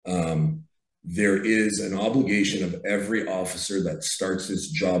it. There is an obligation of every officer that starts this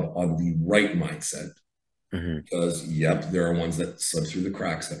job on the right mindset. Hmm. Because, yep, there are ones that slip through the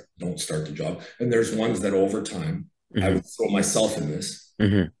cracks that don't start the job. And there's ones that over time, I Hmm. would throw myself Hmm.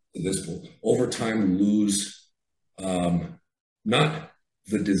 in this pool, over time lose not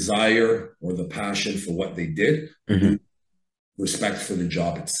the desire or the passion for what they did, Hmm. lose respect for the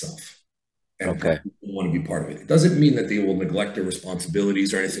job itself and Okay. probably want to be part of it. It doesn't mean that they will neglect their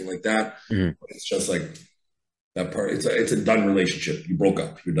responsibilities or anything like that. Hmm. But it's just like that part. It's a done relationship. You broke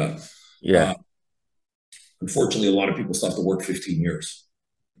up. You're done. Yeah. Uh, Unfortunately, a lot of people still have to work 15 years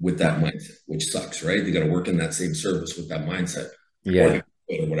with that mindset, which sucks, right? They got to work in that same service with that mindset, or Yeah. they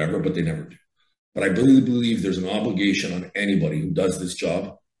quit or whatever, but they never do. But I really believe there's an obligation on anybody who does this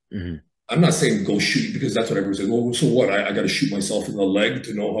job. Hmm. I'm not saying go shoot because that's what everyone's saying. Oh, so what? I got to shoot myself in the leg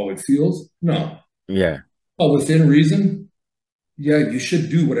to know how it feels? No. Yeah. But within reason, yeah, you should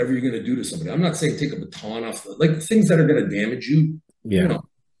do whatever you're going to do to somebody. I'm not saying take a baton off, like things that are going to damage you, Yeah.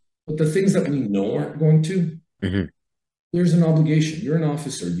 but the things that we know aren't going to, Hmm. there's an obligation. You're an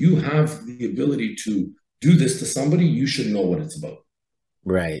officer. You have the ability to do this to somebody. You should know what it's about.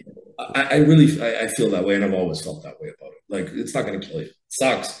 Right. I really I feel that way, and I've always felt that way about it. Like it's not going to kill you. It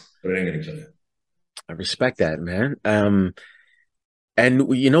sucks, but it ain't going to kill you. I respect that, man. And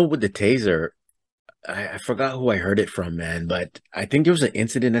with the taser, I forgot who I heard it from, man, but I think there was an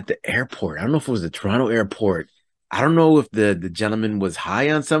incident at the airport. I don't know if it was the Toronto airport. I don't know if the gentleman was high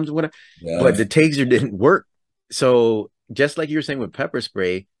on something, whatever, but Yeah. the taser didn't work. So just like you were saying with pepper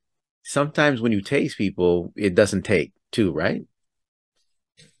spray, sometimes when you tase people, it doesn't take too, right?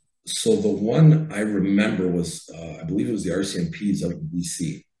 So the one I remember was, I believe it was the RCMPs out in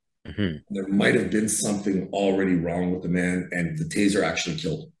BC. Hmm. There might have been something already wrong with the man, and the taser actually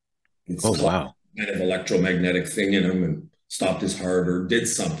killed him. It's Oh, called wow. kind of electromagnetic thing in him and stopped his heart or did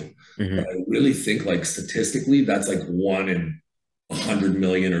something. But Hmm. I really think, like, statistically, that's like 1 in 100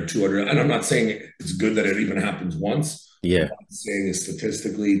 million or 200. And I'm not saying it's good that it even happens once. But Yeah. what I'm saying is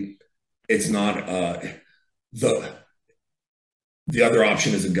statistically, it's not the the other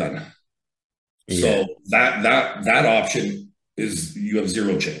option is a gun. Yeah. So that option is you have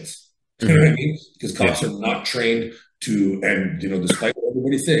zero chance. You know Hmm. what I mean? Because Yeah. cops are not trained to, and despite what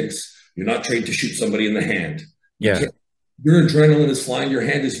everybody thinks, you're not trained to shoot somebody in the hand. You Yeah. can't. Your adrenaline is flying. Your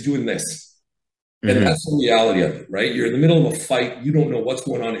hand is doing this, and Hmm. that's the reality of it, right? You're in the middle of a fight. You don't know what's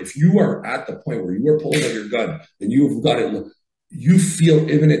going on. If you are at the point where you are pulling out your gun and you've got it, you feel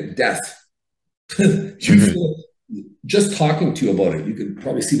imminent death. You Hmm. feel just talking to you about it. You can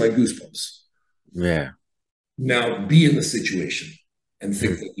probably see my goosebumps. Yeah. Now be in the situation and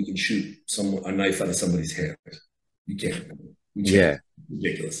think Mhm. that you can shoot a knife out of somebody's hand. You can't. You can't. Yeah.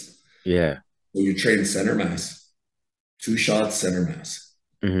 Ridiculous. Yeah. So you train center mass, 2 shots center mass.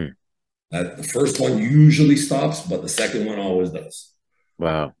 Hmm. The first one usually stops, but the second one always does.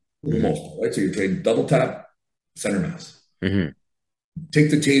 Wow. For the Hmm. most part, right? So you train double tap, center mass. Hmm.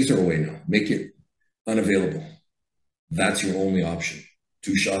 Take the taser away now. Make it unavailable. That's your only option.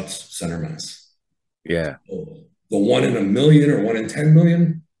 2 shots, center mass. Yeah. So the 1 in 1 million or 1 in 10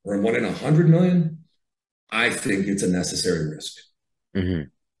 million or 1 in 100 million, I think it's a necessary risk. Hmm.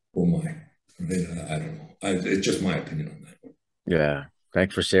 Oh my. I don't know. It's just my opinion on that. Yeah.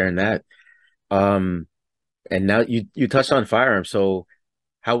 Thanks for sharing that. Um, and now you touched on firearms. So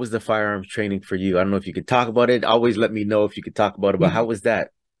how was the firearms training for you? I don't know if you could talk about it. Always let me know if you could talk about it, but how was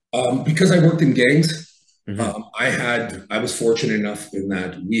that? Because I worked in gangs, Hmm. I was fortunate enough in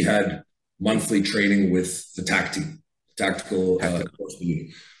that we had monthly training with the TAC team, tactical Tactical. enforcement unit.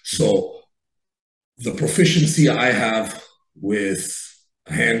 Hmm. So the proficiency I have with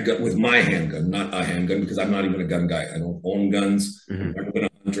a handgun, with my handgun, not a handgun, because I'm not even a gun guy. I don't own guns. I've Hmm. never been a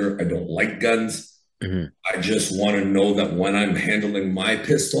hunter. I don't like guns. Hmm. I just want to know that when I'm handling my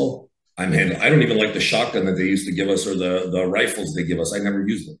pistol, I'm handling. I don't even like the shotgun that they used to give us or the rifles they give us. I never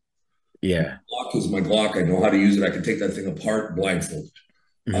use them. Yeah. Glock is my Glock. I know how to use it. I can take that thing apart blindfolded.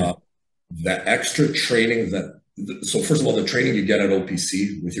 Hmm. Uh, the extra training so first of all, the training you get at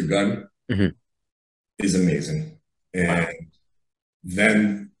OPC with your gun Hmm. is amazing. And Wow.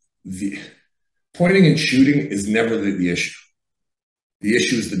 then the pointing and shooting is never the issue. The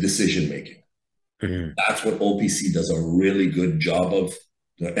issue is the decision making. Hmm. That's what OPC does a really good job of,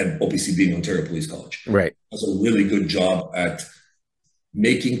 and OPC being Ontario Police College, Right. does a really good job at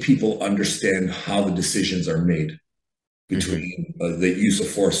making people understand how the decisions are made Hmm. between the use of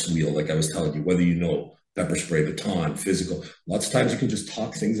force wheel, like I was telling you, whether you know pepper spray, baton, physical. Lots of times you can just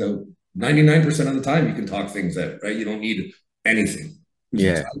talk things out. 99% of the time you can talk things out, right? You don't need anything.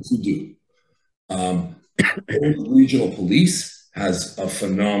 There's Yeah. times you do. Regional police has a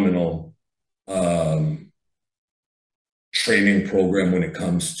phenomenal um, training program when it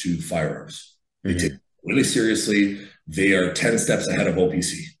comes to firearms. They take Hmm. it really seriously. They are 10 steps ahead of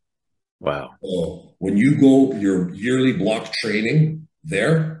OPC. Wow. So when you go your yearly block training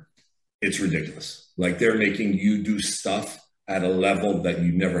there, it's ridiculous. Like they're making you do stuff at a level that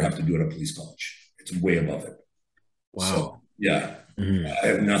you never have to do at a police college. It's way above it. So Wow. yeah, Hmm. I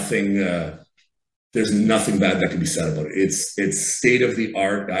have nothing. There's nothing bad that can be said about it. It's state of the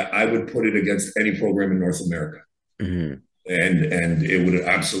art. I would put it against any program in North America, Hmm. and it would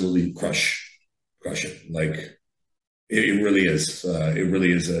absolutely crush it. Like it really is. It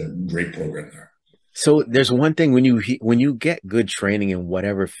really is a great program there. So there's one thing when when you get good training in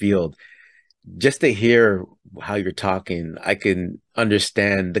whatever field, just to hear how you're talking, I can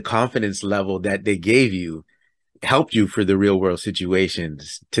understand the confidence level that they gave you helped you for the real world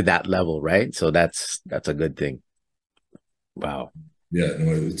situations to that level, right? So that's a good thing. Wow. Yeah,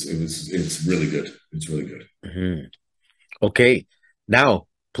 no, it's really good. It's really good. Hmm. Okay. Now,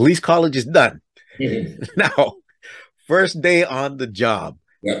 police college is done. Mhm. Now, first day on the job.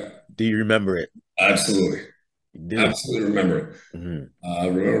 Yep, Do you remember it? absolutely, You do. absolutely remember it. Hmm.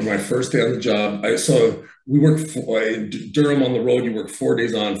 Remember my first day on the job. So we work Durham on the road. You work 4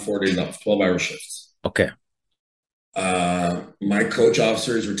 days on, 4 days off, 12-hour shifts. Okay. My coach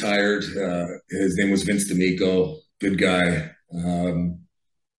officer is retired. His name was Vince D'Amico. Good guy.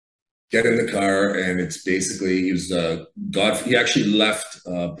 Get in the car, and it's basically he was God. He actually left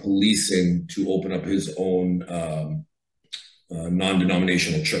policing to open up his own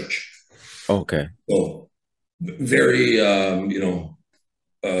non-denominational church. Okay. So very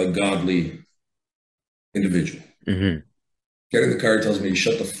godly individual. Hmm. Get in the car, he tells me, "You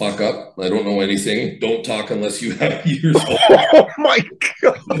shut the fuck up. I don't know anything. Don't talk unless you have ears Oh my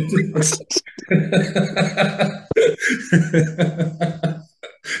God. open."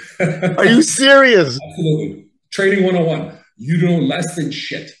 Are you serious? Absolutely. Training 101. You know less than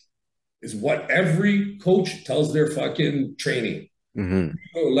shit is what every coach tells their fucking trainee. Mm-hmm. You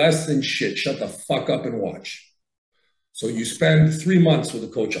know less than shit. Shut the fuck up and watch. So you spend 3 months with a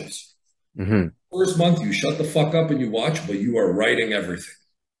coach officer. Mm-hmm. First month, you shut the fuck up and you watch, but you are writing everything.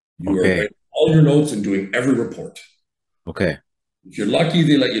 You are Okay. writing all your notes and doing every report. Okay. If you're lucky,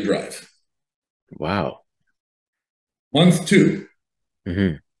 they let you drive. Wow. Month two,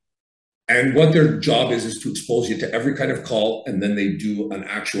 Mm-hmm. and what their job is to expose you to every kind of call, and then they do an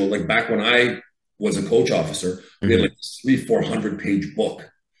actual, like back when I was a coach officer, we had Mm-hmm. like this 300-400 page book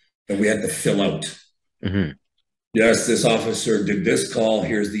that we had to fill out. Mm-hmm. Yes, this officer did this call.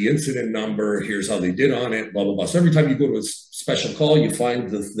 Here's the incident number. Here's how they did on it. Blah blah blah. So every time you go to a special call, you find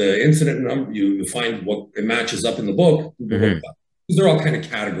the incident number. You find what it matches up in the book. Mm-hmm. Because they're all kind of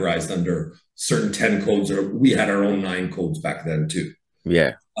categorized under certain 10 codes, or we had our own 9 codes back then too.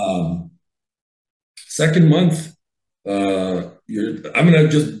 Yeah. Um, Second month, I'm gonna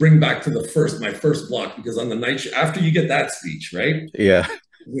just bring back to my first block, because on the night after you get that speech, right? Yeah.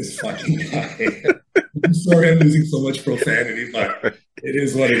 This fucking guy. I'm sorry I'm using so much profanity, but it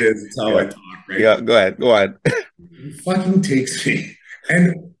is what it is. It's how I Yeah. talk, right? Yeah. Go ahead. Go on. He fucking takes me.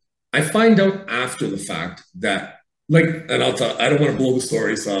 And I find out after the fact that, like, and I don't want to blow the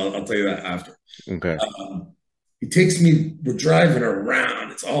story, so I'll tell you that after. Okay. He takes me, we're driving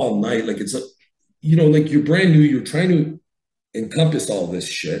around, it's all night. Like, like you're brand new, you're trying to encompass all this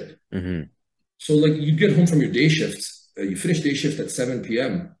shit. Mm-hmm. So, like, you get home from your day shifts, you finish day shift at 7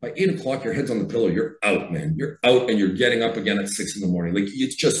 p.m. By 8 o'clock, your head's on the pillow. You're out, man. You're out, and you're getting up again at 6 in the morning. Like,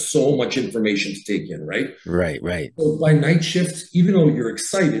 it's just so much information to take in, right? Right. Right. So by night shift, even though you're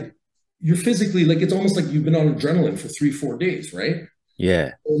excited, you're physically, like, it's almost like you've been on adrenaline for 3-4 days, right?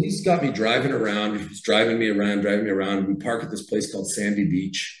 Yeah. So he's got me driving around. He's driving me around. We park at this place called Sandy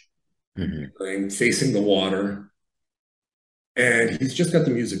Beach, Mm-hmm. facing the water. And he's just got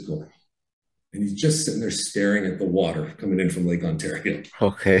the music going. And he's just sitting there staring at the water coming in from Lake Ontario.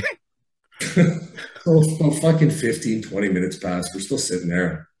 Okay. So fucking 15, 20 minutes pass. We're still sitting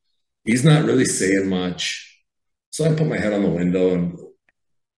there. He's not really saying much. So I put my head on the window and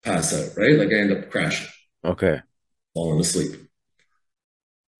pass out, right? Like, I end up crashing, Okay. falling asleep.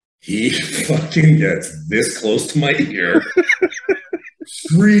 He fucking gets this close to my ear,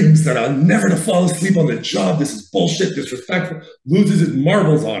 screams that I'm never to fall asleep on the job. This is bullshit, disrespectful, loses his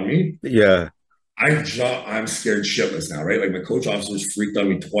marbles on me. Yeah. I'm scared shitless now, right? Like, my coach officers freaked on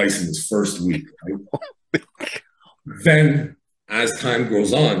me twice in this first week. Right? Then, as time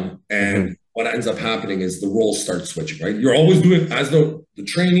goes on, and what ends up happening is the roles start switching, right? You're always doing, as the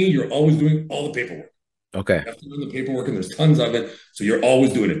trainee, you're always doing all the paperwork. Okay. You have to do the paperwork, and there's tons of it, so you're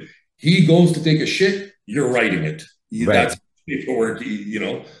always doing it. He goes to take a shit, you're writing it. Right. That's paperwork,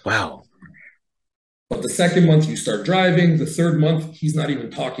 Wow. But the second month you start driving. The third month, he's not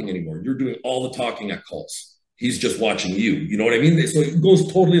even talking anymore. You're doing all the talking at calls. He's just watching you. You know what I mean? So it goes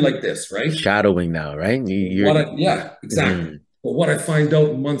totally like this, right? Shadowing now, right? Yeah, exactly. Mm-hmm. But what I find out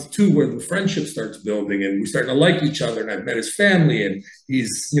in month 2, where the friendship starts building and we're starting to like each other, and I've met his family, and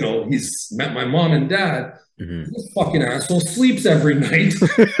he's met my mom and dad. Mm-hmm. This fucking asshole sleeps every night.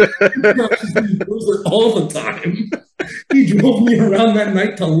 All the time. He drove me around that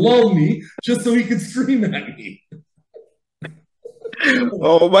night to lull me, just so he could scream at me.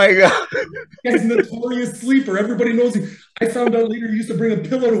 Oh my God. He's a notorious sleeper. Everybody knows him. I found out later he used to bring a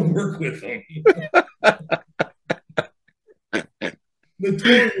pillow to work with him.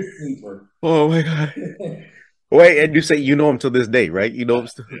 Notorious sleeper. Oh my God. Wait, and you say you know him to this day, right? You know him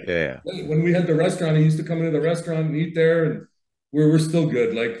still? Yeah. When we had the restaurant, he used to come into the restaurant and eat there, and we're still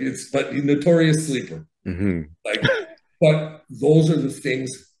good. Like, but he's notorious sleeper. Mm-hmm. Like, but those are the things.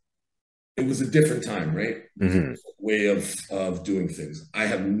 It was a different time, right? Mm-hmm. Way of doing things. I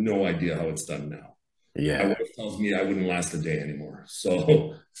have no idea how it's done now. Yeah. My wife tells me I wouldn't last a day anymore.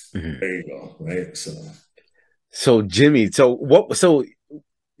 So there you go, right? So Jimmy, so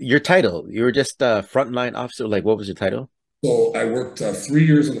your title, you were just a frontline officer. Like, what was your title? So I worked 3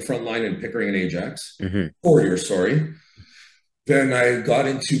 years on the front line in Pickering and Ajax. 4 years, sorry. Then I got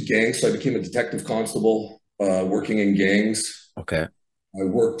into gangs. So I became a detective constable, working in gangs. Okay. I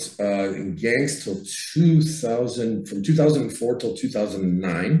worked in gangs from 2004 till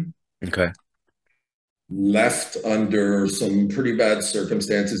 2009. Okay. Left under some pretty bad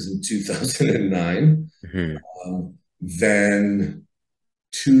circumstances in 2009. Then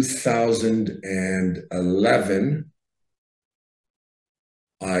 2011,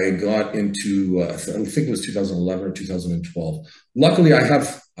 I got into I think it was 2011 or 2012. Luckily, I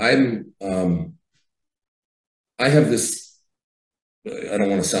have this. I don't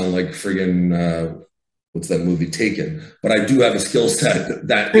want to sound like friggin' what's that movie Taken, but I do have a skill set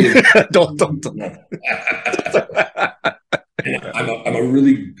that is. Don't. I'm a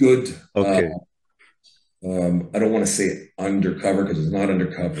really good. Okay. I don't want to say undercover because it's not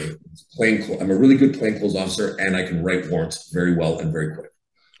undercover. It's I'm a really good plainclothes officer, and I can write warrants very well and very quick.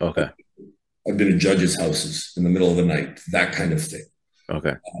 Okay. I've been in judges' houses in the middle of the night, that kind of thing.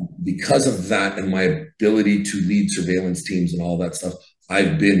 Okay. Because of that and my ability to lead surveillance teams and all that stuff,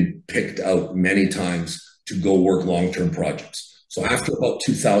 I've been picked out many times to go work long-term projects. So after about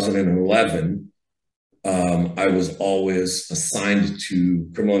 2011, I was always assigned to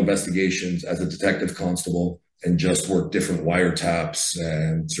criminal investigations as a detective constable and just worked different wiretaps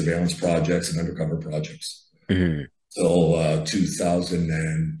and surveillance projects and undercover projects. Mhm. Till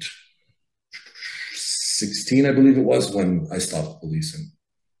 2016, I believe it was, when I stopped policing.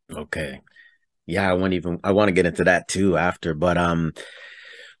 Okay. Yeah, I want to get into that too after, but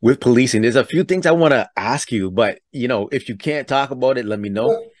with policing, there's a few things I want to ask you, but if you can't talk about it, let me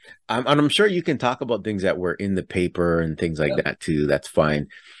know. Yeah, And I'm sure you can talk about things that were in the paper and things like yeah. that too. That's fine.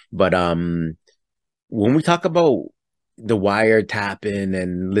 But when we talk about the wiretapping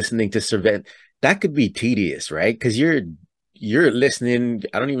and listening to surveillance, that could be tedious, right? Because you're listening.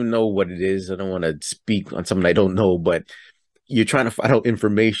 I don't even know what it is. I don't want to speak on something I don't know, but you're trying to find out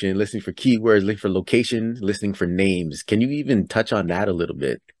information, listening for keywords, listening for location, listening for names. Can you even touch on that a little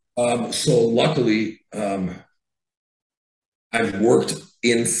bit? So luckily, I've worked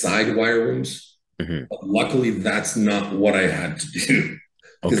inside wire rooms. Hmm. But luckily, that's not what I had to do.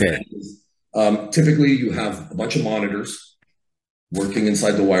 Because Okay. typically you have a bunch of monitors working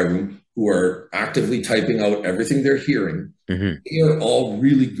inside the wire room who are actively typing out everything they're hearing. Hmm. They are all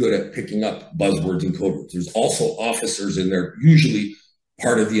really good at picking up buzzwords and code words. There's also officers in there, usually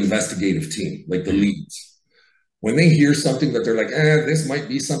part of the investigative team, like the Hmm. leads. When they hear something that they're like, this might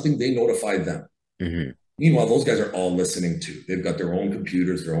be something, they notify them. Hmm. Meanwhile, those guys are all listening too. They've got their own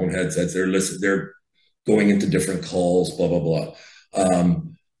computers, their own headsets. They're listening. They're going into different calls. Blah blah blah.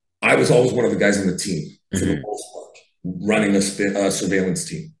 I was always one of the guys on the team for the Hmm. most part, running a surveillance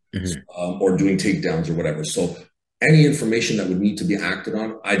team Hmm. or doing takedowns or whatever. So any information that would need to be acted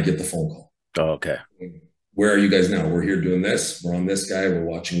on, I'd get the phone call. Oh, okay. Where are you guys now? We're here doing this. We're on this guy. We're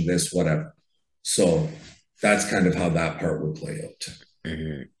watching this. Whatever. So that's kind of how that part would play out.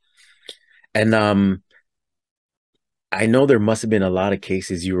 Hmm. And I know there must have been a lot of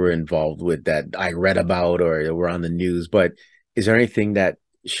cases you were involved with that I read about or were on the news, but is there anything that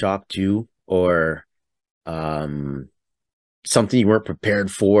shocked you or um something you weren't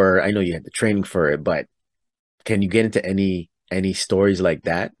prepared for? I know you had the training for it, but can you get into any stories like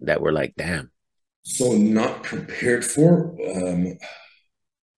that that were like, damn? So not prepared for.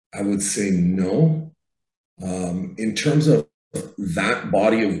 I would say no. In terms of that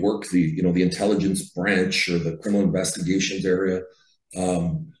body of work, the intelligence branch or the criminal investigations area,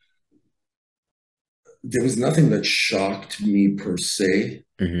 um, there was nothing that shocked me per se.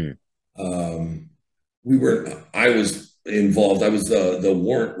 Hmm. Um, I was involved. I was the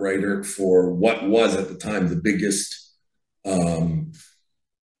warrant writer for what was at the time the biggest um,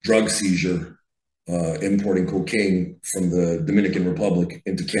 drug seizure, importing cocaine from the Dominican Republic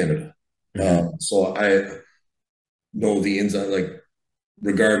into Canada. Hmm. So I know the ins like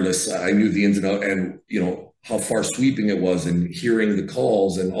regardless, I knew the ins and outs and how far sweeping it was and hearing the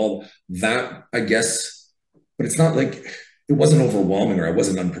calls and all that, I guess. But it's not like it wasn't overwhelming or I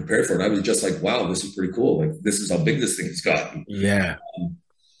wasn't unprepared for it. I was just like, wow, this is pretty cool. Like this is how big this thing has gotten. Yeah.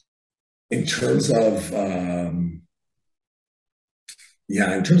 In terms of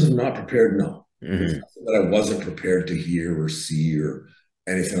yeah, in terms of not prepared, no. There's Hmm. nothing that I wasn't prepared to hear or see or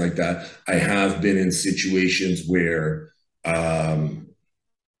anything like that. I have been in situations where um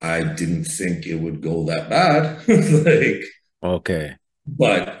I didn't think it would go that bad. like, Okay.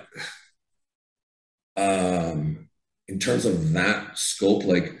 but in terms of that scope,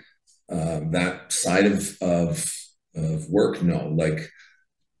 like that side of work, no. Like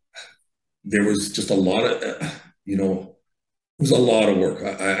there was just a lot of, it was a lot of work.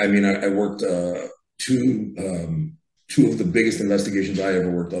 I mean, I worked two two of the biggest investigations I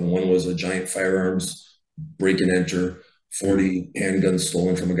ever worked on. One was a giant firearms break and enter, 40 handguns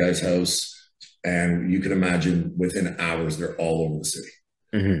stolen from a guy's house. And you can imagine within hours, they're all over the city.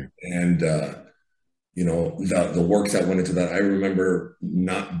 Hmm. And, the work that went into that, I remember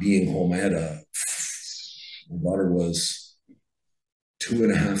not being home. My daughter was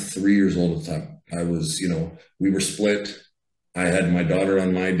 2.5, 3 years old at the time. We were split. I had my daughter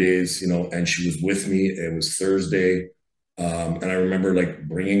on my days, and she was with me. It was Thursday. And I remember like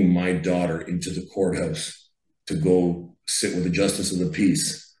bringing my daughter into the courthouse to go sit with the justice of the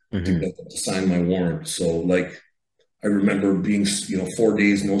peace to Hmm. get them to sign my warrant. So like I remember being, 4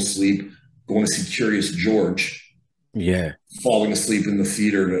 days, no sleep, going to see Curious George, Yeah. falling asleep in the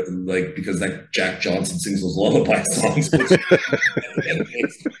theater, like because that Jack Johnson sings those lullaby songs, which,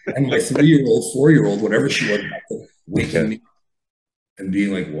 and my 3-year-old, 4-year-old, whatever she was, waking Yeah. me and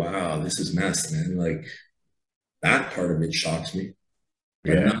being like, wow, this is mess, man. Like that part of it shocks me,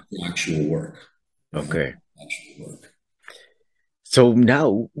 but Yeah. not the actual work. Not Okay. the actual work. So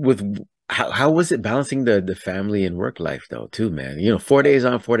now with how was it balancing the family and work life though, too, man? 4 days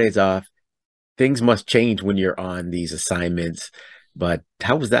on, 4 days off. Things must change when you're on these assignments. But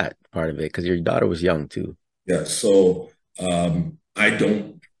how was that part of it? Because your daughter was young too. Yeah. So I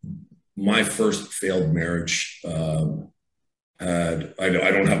don't, my first failed marriage I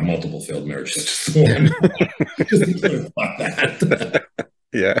don't have multiple failed marriages, just the one, just to clarify that.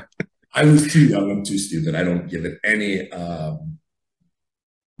 Yeah. I was too young, I'm too stupid. I don't give it any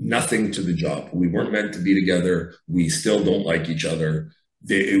nothing to the job. We weren't meant to be together. We still don't like each other.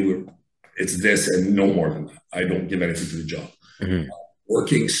 It's this and no more than that. I don't give anything to the job. Hmm.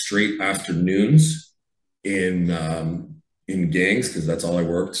 Working straight afternoons in gangs, because that's all I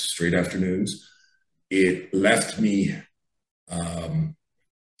worked, straight afternoons. It left me um,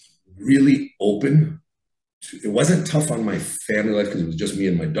 really open. It wasn't tough on my family life because it was just me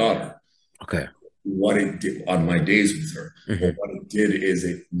and my daughter. Okay. What it did on my days with her, but Hmm. what it did is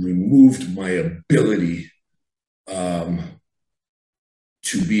it removed my ability um,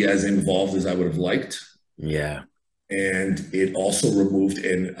 to be as involved as I would have liked. Yeah. And it also removed,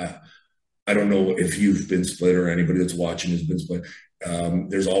 and I don't know if you've been split or anybody that's watching has been split.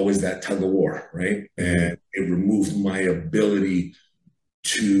 There's always that tug of war, right? Hmm. And it removed my ability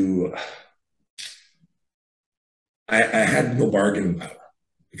to, I had no bargaining power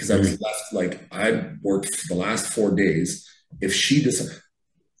because I was Hmm. left like I worked for the last 4 days. If she decided,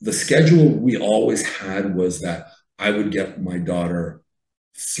 the schedule we always had was that I would get my daughter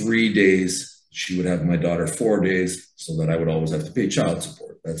 3 days. She would have my daughter 4 days so that I would always have to pay child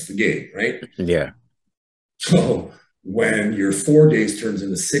support. That's the game, right? Yeah. So when your 4 days turns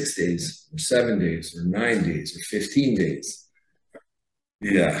into 6 days or 7 days or 9 days or 15 days,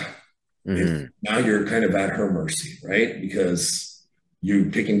 yeah, Hmm. now you're kind of at her mercy, right? Because you're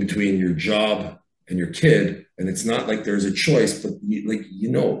picking between your job and your kid, and it's not like there's a choice, but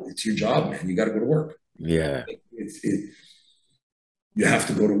it's your job, man. You got to go to work. Yeah. It, you have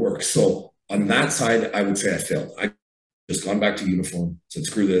to go to work. So on that side, I would say I failed. I just gone back to uniform, said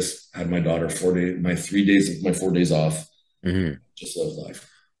screw this. Had my daughter 4 days, my 3 days of my 4 days off. Hmm. Just lived life.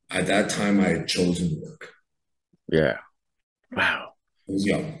 At that time, I had chosen to work. Yeah. Wow. I was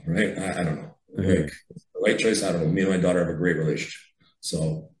young, right? I don't know. Like Hmm. the right choice, I don't know. Me and my daughter have a great relationship.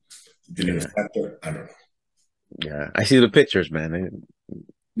 So did it Yeah. affect her? I don't Yeah. I see the pictures, man.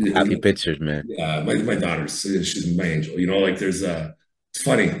 Happy know. pictures, man. Yeah, my daughter's she's my angel. Like there's it's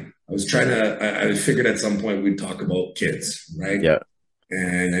funny. I was trying to I figured at some point we'd talk about kids, right? Yeah.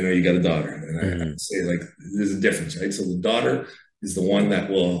 And I know you got a daughter, and I Hmm. say like there's a difference, right? So the daughter is the one that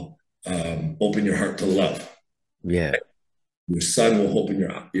will open your heart to love. Yeah. Your son will open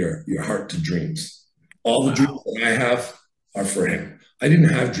your heart to dreams. All the dreams Wow. that I have are for him. I didn't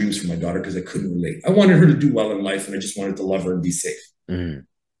have dreams for my daughter because I couldn't relate. I wanted her to do well in life, and I just wanted to love her and be safe. Hmm.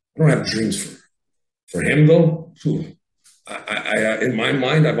 I don't have dreams for her. For him though, in my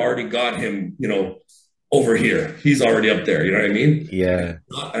mind, I've already got him, over here. He's already up there. You know what I mean? Yeah.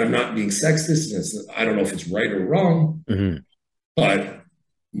 I'm not being sexist. I don't know if it's right or wrong, Hmm. but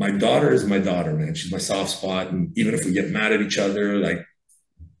my daughter is my daughter, man. She's my soft spot. And even if we get mad at each other, like,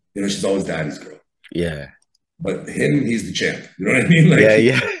 she's always daddy's girl. Yeah. But him, he's the champ. You know what I mean? Like, Yeah.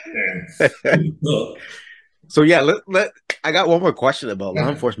 Yeah. man. So, So yeah, I got one more question about law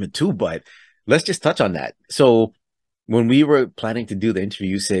enforcement too, but let's just touch on that. So when we were planning to do the interview,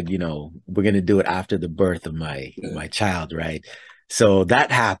 you said, we're gonna do it after the birth of my child, right? So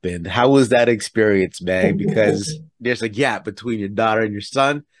that happened. How was that experience, man? Because there's a gap between your daughter and your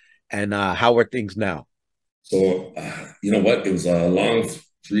son, and how are things now? so you know what? It was a long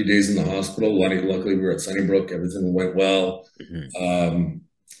 3 days in the hospital. Luckily, we were at Sunnybrook. Everything went well. Mhm. Um,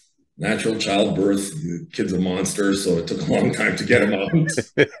 Natural childbirth. The kid's a monster, so it took a long time to get him out.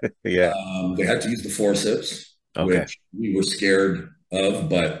 Yeah. They had to use the forceps, Okay. which we were scared of,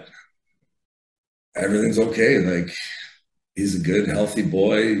 but everything's okay. Like he's a good, healthy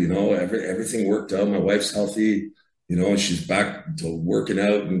boy. Everything worked out. My wife's healthy. She's back to working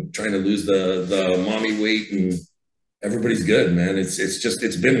out and trying to lose the mommy weight, and Everybody's good, man.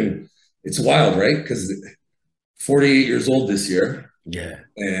 It's wild, right? Because 48 years old this year, Yeah.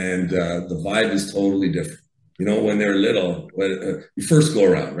 and the vibe is totally different. You know, when they're little, when you first go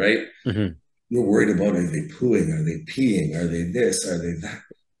around, right? Hmm. You're worried about, are they pooing? Are they peeing? Are they this? Are they that?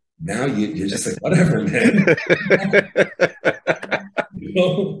 Now you're just like, whatever, man. You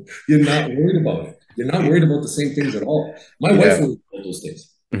know, you're not worried about it. You're not worried about the same things at all. My wife Yeah. worries about those things.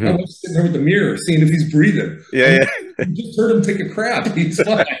 My Hmm. wife's sitting there with the mirror, seeing if he's breathing. I'm Yeah, like, you just heard him take a crap. He's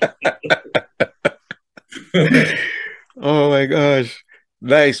fine. yeah. Oh my gosh.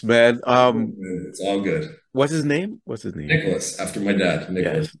 Nice, man. It's all good. What's his name? What's his name? Nicholas, after my dad,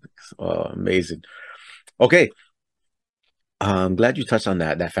 Nicholas. Yes. Oh, amazing. Okay. I'm glad you touched on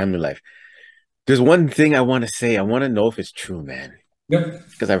that family life. There's one thing I want to say. I want to know if it's true, man, Yep.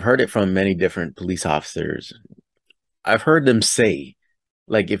 because I've heard it from many different police officers. I've heard them say,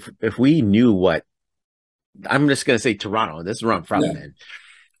 like, if we knew what I'm just gonna say Toronto, this is where I'm from, Yeah. man.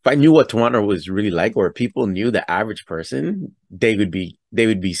 If I knew what Toronto was really like, or people knew the average person, they would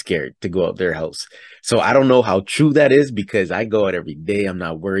be scared to go out their house. So I don't know how true that is because I go out every day. I'm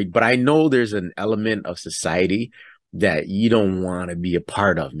not worried, but I know there's an element of society that you don't want to be a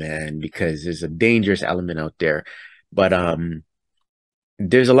part of, man, because there's a dangerous element out there. But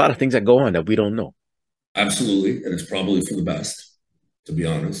there's a lot of things that go on that we don't know. Absolutely. And it's probably for the best, to be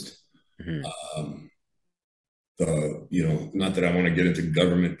honest. Hmm. Um, not that I want to get into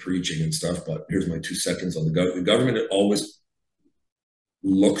government preaching and stuff, but here's my 2 seconds on the government. The government always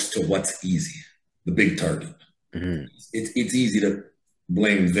looks to what's easy, the big target. Hmm. It's easy to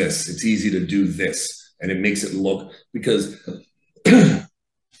blame this. It's easy to do this, and it makes it look because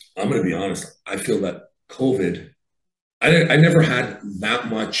I'm going to be honest. I feel that COVID. I never had that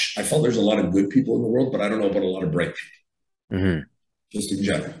much. I felt there's a lot of good people in the world, but I don't know about a lot of bright people, Hmm. just in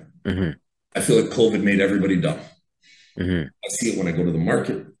general. Hmm. I feel like COVID made everybody dumb. Hmm. I see it when I go to the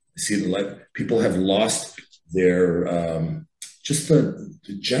market. I see it in life. People have lost their just the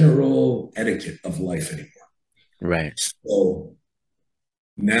general etiquette of life anymore. Right. So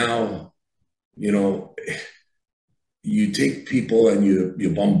now, you know, you take people and you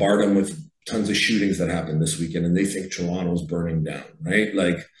bombard them with tons of shootings that happened this weekend, and they think Toronto's burning down, right?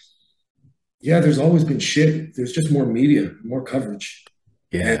 Like, yeah, there's always been shit. There's just more media, more coverage,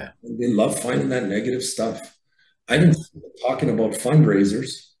 and Yeah. they love finding that negative stuff. I didn't see them talking about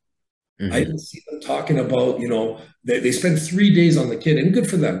fundraisers. I Hmm. didn't see them talking about, they spent 3 days on the kid, and good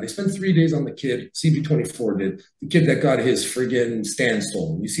for them. They spent 3 days on the kid. CB24 did. The kid that got his friggin' stand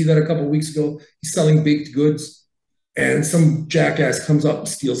stolen. You see that a couple of weeks ago? He's selling baked goods, and some jackass comes up and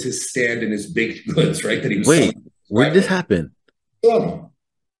steals his stand and his baked goods, right? That he was selling. Wait, where did this happen? Toronto.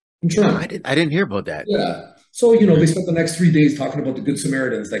 In Wow, Toronto. I didn't hear about that. Yeah. So, they Hmm. spent the next 3 days talking about the Good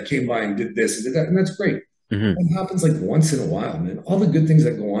Samaritans that came by and did this and did that, and that's great. Hmm. It happens like once in a while, man. All the good things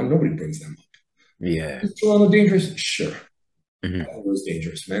that go on, nobody brings them up. Yeah. Is Toronto dangerous? Sure. Hmm. It was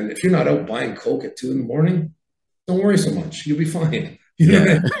dangerous, man. If you're not out buying Coke at 2 in the morning, don't worry so much. You'll be fine. You know what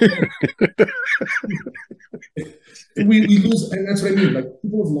I Yeah. mean? We lose, and that's what I mean. Like,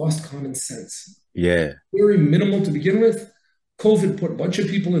 people have lost common sense. Yeah. Very minimal to begin with. COVID put a bunch of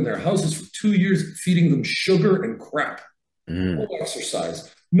people in their houses for 2 years, feeding them sugar and crap. No Mm. exercise,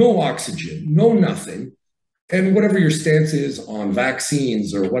 no oxygen, no nothing. And whatever your stance is on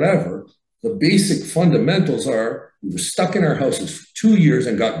vaccines or whatever, the basic fundamentals are we were stuck in our houses for 2 years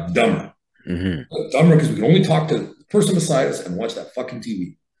and got dumber. Hmm. Got dumber because we could only talk to the person beside us and watch that fucking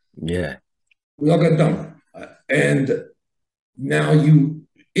TV. Yeah. We all got dumber. And now you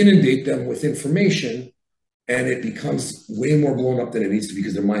inundate them with information and it becomes way more blown up than it needs to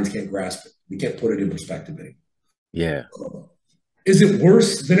because their minds can't grasp it. We can't put it in perspective anymore. Yeah. Is it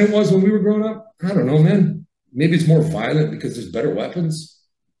worse than it was when we were growing up? I don't know, man. Maybe it's more violent because there's better weapons,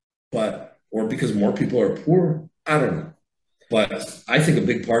 or because more people are poor. I don't know. But I think a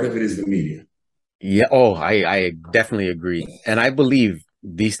big part of it is the media. Yeah. Oh, I definitely agree. And I believe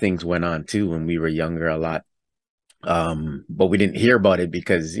these things went on too when we were younger a lot. But we didn't hear about it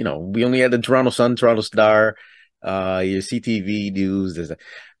because, we only had the Toronto Sun, Toronto Star, your CTV news.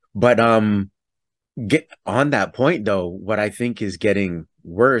 But get on that point though, what I think is getting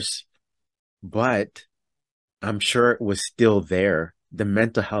worse, but I'm sure it was still there, the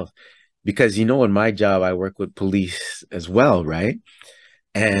mental health. Because in my job, I work with police as well, right?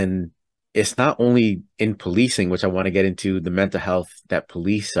 And it's not only in policing, which I want to get into the mental health that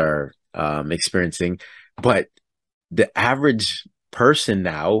police are experiencing, but the average person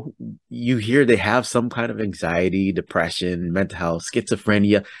now, you hear they have some kind of anxiety, depression, mental health,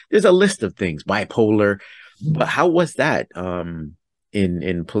 schizophrenia. There's a list of things, bipolar. But how was that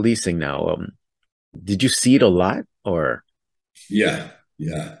in policing now? Did you see it a lot? or Yeah,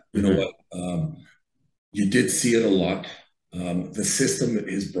 yeah. You know hmm what? You did see it a lot. The system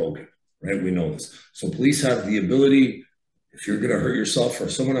is broken, right? We know this. So police have the ability, if you're going to hurt yourself or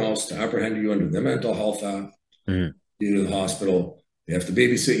someone else, to apprehend you under the Mental Health Act, hmm you to the hospital. They have to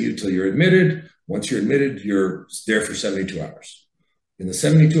babysit you till you're admitted. Once you're admitted, you're there for 72 hours. In the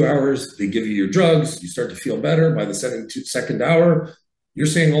 72 hours, they give you your drugs. You start to feel better. By the 72nd hour, you're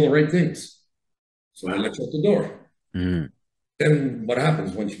saying all the right things. So they wow. let you out the door. hmm Then what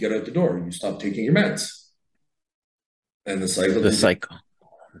happens once you get out the door? You stop taking your meds, and the cycle The continues. cycle.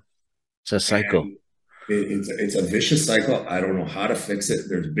 It's a cycle. And it's a vicious cycle. I don't know how to fix it.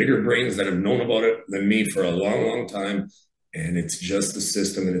 There's bigger brains that have known about it than me for a long, long time. And it's just the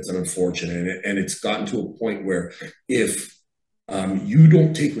system, and it's unfortunate. And it's gotten to a point where if you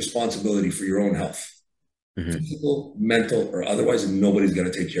don't take responsibility for your own health, hmm physical, mental, or otherwise, nobody's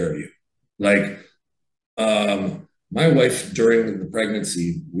going to take care of you. Like my wife during the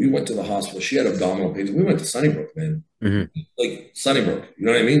pregnancy, we went to the hospital. She had abdominal pains. We went to Sunnybrook, man. hmm Like Sunnybrook. You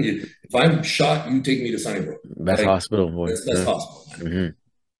know what I mean? If I'm shot, you take me to Sunnybrook. Best Like hospital, boy. that's best Yeah. hospital, man.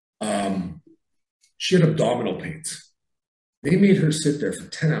 hmm Um, she had abdominal pains. They made her sit there for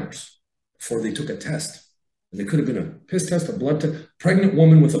 10 hours before they took a test. And they could have been a piss test, a blood test. Pregnant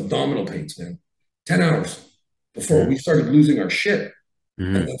woman with abdominal pains, man. 10 hours before we started losing our shit.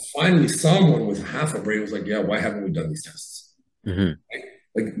 And hmm then finally, someone with half a brain was like, yeah, why haven't we done these tests? hmm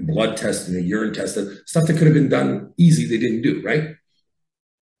Like blood test and a urine test, stuff that could have been done easy, they didn't do, right?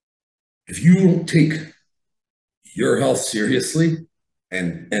 If you don't take your health seriously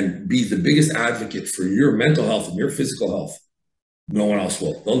and be the biggest advocate for your mental health and your physical health, no one else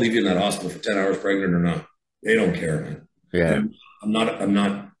will. They'll leave you in that hospital for 10 hours pregnant or not. They don't care, man. Yeah. And I'm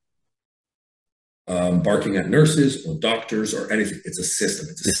not barking at nurses or doctors or anything. It's a system.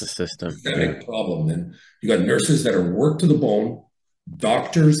 It's It's a a system. Yeah. systemic problem. And you got nurses that are worked to the bone,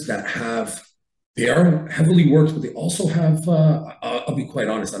 doctors that have, they are heavily worked, but they also have, I'll be quite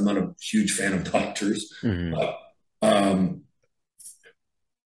honest, I'm not a huge fan of doctors, hmm but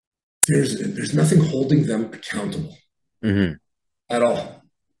there's nothing holding them accountable hmm at all.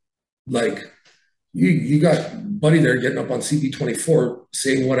 Like you got Buddy there getting up on CP24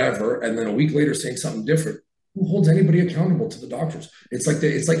 saying whatever, and then a week later saying something different. Who holds anybody accountable to the doctors? It's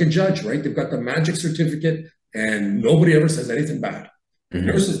like a judge, right? They've got the magic certificate, and nobody ever says anything bad. hmm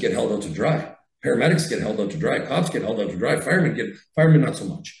Nurses get held out to dry. Paramedics get held out to dry. Cops get held out to dry. Firemen not so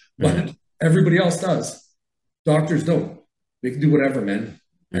much, hmm but everybody else does. Doctors don't. They can do whatever, man,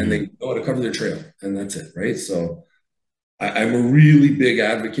 and hmm they know how to cover their trail, and that's it, right? So I'm a really big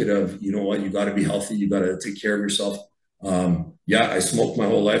advocate of, you know what, you got to be healthy, you got to take care of yourself. Yeah, I smoked my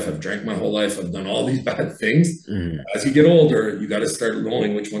whole life, I've drank my whole life, I've done all these bad things. hmm As you get older, you got to start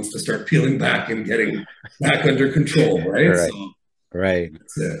knowing which ones to start peeling back and getting back under control, right? So Right. Right.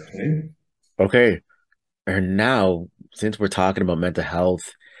 that's it, right? Okay. And now, since we're talking about mental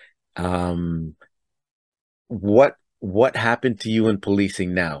health, um, what happened to you in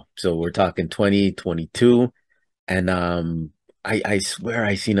policing now? So we're talking 2022, and I swear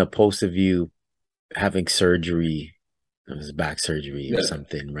I seen a post of you having surgery. It was back surgery or Yeah,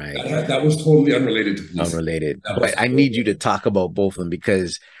 something, right? that was totally unrelated to policing. Unrelated. That But was I need you to totally, talk about both of them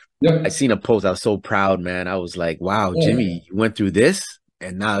because I yeah, seen a post. I was so proud, man. I was like, wow, yeah, Jimmy, you went through this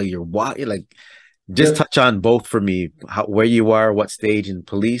and now you're walking. Like, just yeah. touch on both for me, where you are, what stage in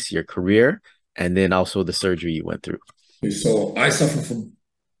police, your career, and then also the surgery you went through. So I suffer from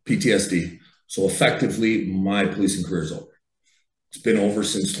PTSD. So effectively, my policing career is over. It's been over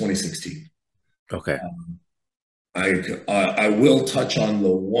since 2016. Okay. I will touch on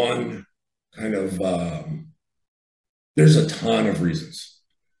the one kind of there's a ton of reasons.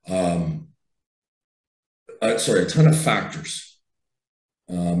 Um, sorry, a ton of factors.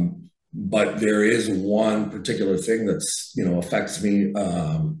 But there is one particular thing that's affects me,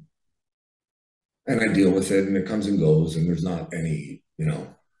 and I deal with it, and it comes and goes, and there's not any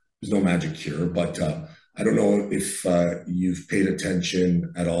there's no magic cure. But I don't know if you've paid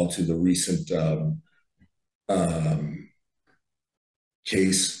attention at all to the recent um,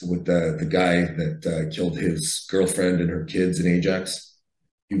 case with the guy that killed his girlfriend and her kids in Ajax.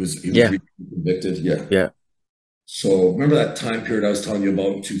 He was Yeah. recently convicted. Yeah. Yeah. So remember that time period I was telling you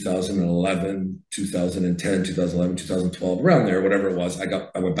about in 2011, 2010, 2011, 2012, around there, whatever it was.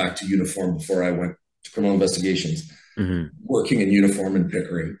 I went back to uniform before I went to criminal investigations, hmm working in uniform in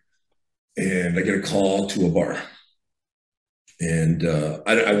Pickering, and I get a call to a bar. And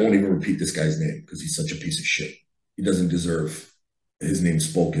I won't even repeat this guy's name because he's such a piece of shit. He doesn't deserve his name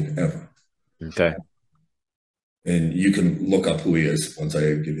spoken ever. Okay. And you can look up who he is once I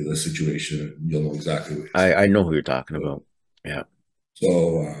give you the situation, and you'll know exactly who he is. I know who you're talking So, about. Yeah.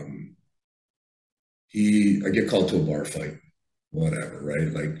 so I get called to a bar fight, whatever, right?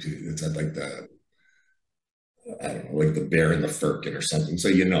 Like it's at like the, I don't know, like the Bear and the Firkin or something. So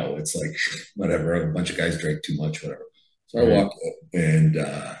it's like whatever. A bunch of guys drank too much, whatever. So I Hmm. walk up, and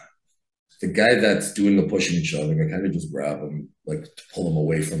the guy that's doing the pushing and shoving, I kind of just grab him, like to pull him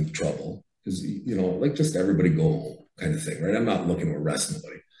away from the trouble, because like just everybody go home kind of thing, right? I'm not looking to arrest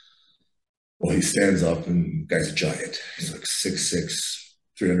nobody. Well, he stands up, and the guy's a giant. He's like 6'6",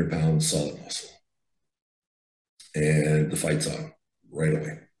 300 pounds, solid muscle, and the fight's on right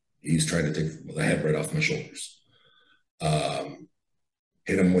away. He's trying to take the head right off my shoulders. Um,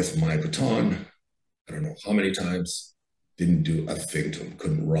 Hit him with my baton. I don't know how many times. Didn't do a thing to him.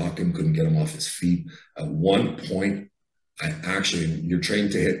 Couldn't rock him. Couldn't get him off his feet. At one point, you're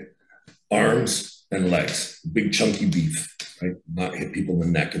trained to hit arms and legs, big chunky beef, right? Not hit people in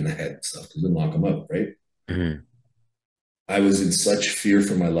the neck and the head and stuff because it'll knock them out, right? Hmm. I was in such fear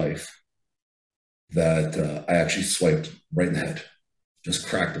for my life that I actually swiped right in the head. Just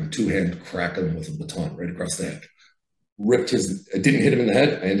cracked him, two-hand crack him with a baton right across the head. I didn't hit him in the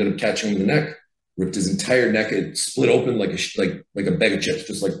head. I ended up catching him in the neck, ripped his entire neck. It split open like a bag of chips,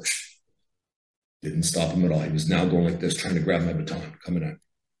 just like didn't stop him at all. He was now going like this, trying to grab my baton, coming at me.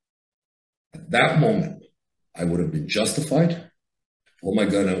 At that moment, I would have been justified to pull my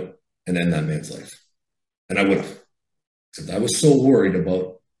gun out and end that man's life. And I would have. Except I was so worried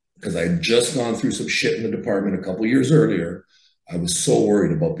about, because I had just gone through some shit in the department a couple years earlier. I was so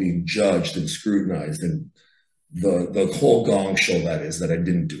worried about being judged and scrutinized and the whole gong show that is, that I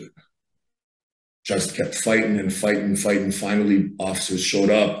didn't do it. Just kept fighting and fighting and fighting. Finally, officers showed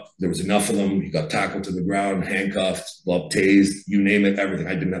up. There was enough of them. He got tackled to the ground, handcuffed, tased, you name it, everything.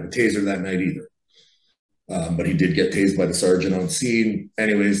 I didn't have a taser that night either. But he did get tased by the sergeant on scene.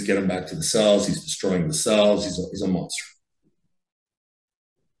 Anyways, get him back to the cells. He's destroying the cells. He's a monster.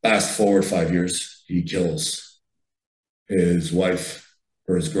 Fast forward 5 years, he kills his wife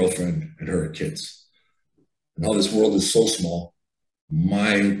or his girlfriend and her kids. And how this world is so small.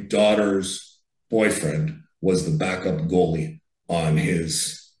 My daughter's boyfriend was the backup goalie on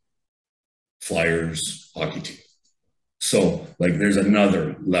his Flyers hockey team. So, like, there's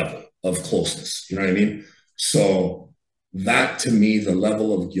another level of closeness. You know what I mean? So, that to me, the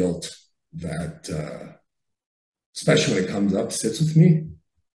level of guilt that, especially when it comes up, sits with me.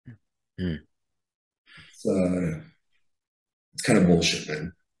 Hmm. It's, it's kind of bullshit,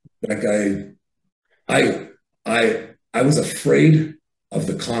 man. That guy, I was afraid of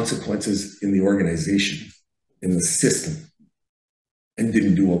the consequences in the organization, in the system, and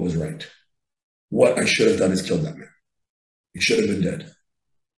didn't do what was right. What I should have done is killed that man. He should have been dead.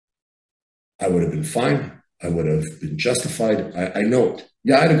 I would have been fine. I would have been justified. I know it.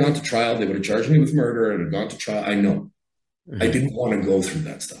 Yeah, I'd have gone to trial. They would have charged me with murder and have gone to trial. I know. I Hmm. didn't want to go through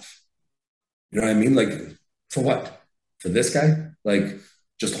that stuff. You know what I mean? Like, for what? For this guy? Like,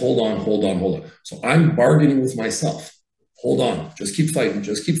 just hold on, hold on, hold on. So I'm bargaining with myself. Hold on. Just keep fighting.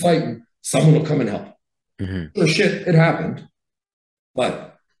 Just keep fighting. Someone will come and help. Hmm. Oh, shit, it happened.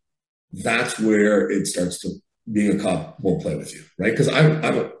 But that's where it starts to, being a cop won't play with you, right? Because I'm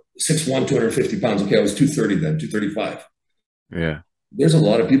a 6'1", 250 pounds. Okay, I was 230 then, 235. Yeah. There's a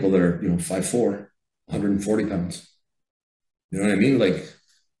lot of people that are, 5'4", 140 pounds. You know what I mean? Like,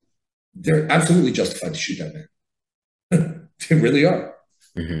 they're absolutely justified to shoot that man. They really are.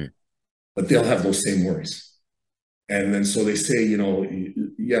 Hmm. But they'll have those same worries. And then so they say,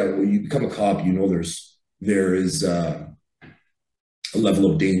 yeah, when you become a cop, there is a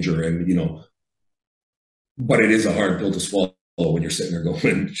level of danger, and but it is a hard pill to swallow when you're sitting there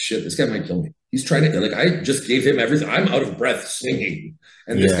going, shit, this guy might kill me. He's trying to, like, I just gave him everything. I'm out of breath singing.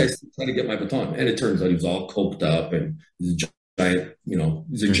 And this Yeah. guy's trying to get my baton. And it turns out he was all coked up, and he's a giant,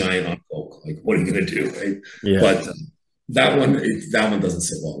 he's a Hmm. giant on coke. Like, what are you going to do? Right. Yeah. But that one doesn't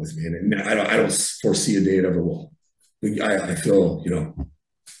sit well with me. And I don't foresee a day it ever will. I feel,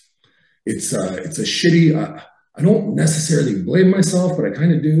 it's a shitty, I don't necessarily blame myself, but I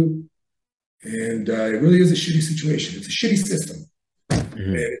kind of do. And it really is a shitty situation. It's a shitty system. And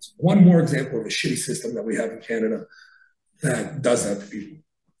Hmm. it's one more example of a shitty system that we have in Canada that does that to people.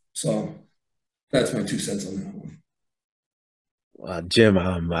 So that's my 2 cents on that one. Jim,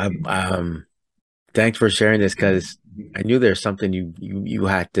 thanks for sharing this because I knew there's something you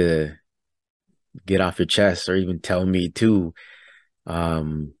had to get off your chest or even tell me too.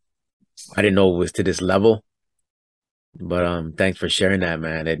 Um, I didn't know it was to this level, but thanks for sharing that,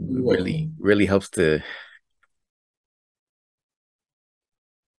 man. It You're really, welcome. really helps to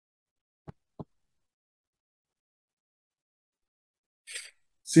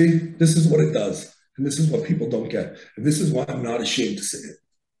See, this is what it does. And this is what people don't get. And this is why I'm not ashamed to say it.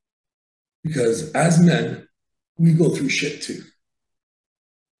 Because as men, we go through shit too.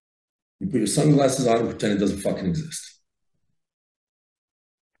 You put your sunglasses on and pretend it doesn't fucking exist.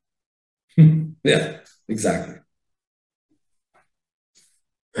 Yeah, exactly.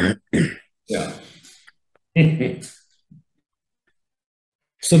 Yeah.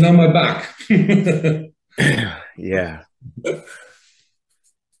 So now my back. Yeah.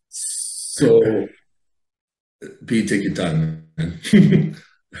 So, Pete, take your time, man.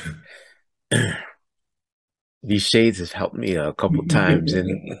 These shades have helped me a couple times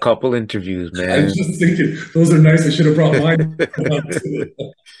in a couple interviews, I was man. just thinking, those are nice. I should have brought mine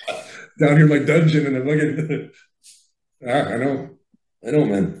down here in my dungeon and I'm looking. I know. I know,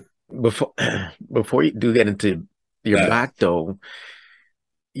 man. Before before you do get into your Yeah. back though,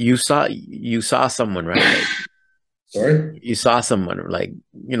 you saw someone, right? Like Sorry. you saw someone like,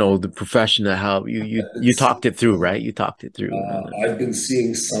 the professional help. You talked it through, right? You talked it through. I've been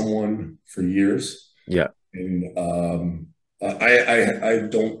seeing someone for years, Yeah. and I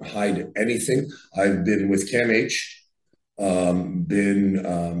don't hide anything. I've been with CAMH.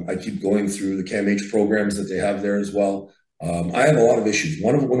 I keep going through the CAMH programs that they have there as well. I have a lot of issues.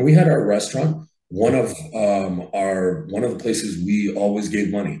 When we had our restaurant, one of the places we always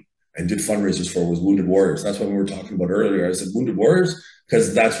gave money and did fundraisers for was Wounded Warriors. That's what we were talking about earlier. I said Wounded Warriors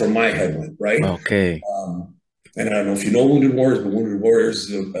because that's where my head went, right? Okay. And I don't know if you know Wounded Warriors, but Wounded Warriors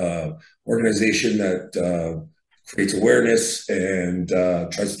is an organization that creates awareness and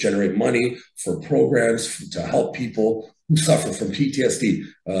tries to generate money for programs to help people who suffer from PTSD,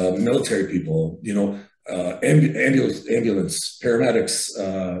 military people, ambulance, paramedics,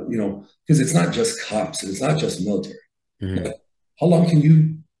 because it's not just cops and it's not just military. Mhm. Like, how long can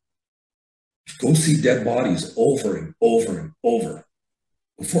you go see dead bodies over and over and over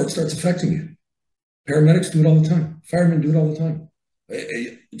before it starts affecting you? Paramedics do it all the time. Firemen do it all the time.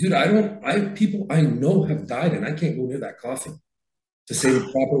 Dude, people I know have died and I can't go near that coffin to say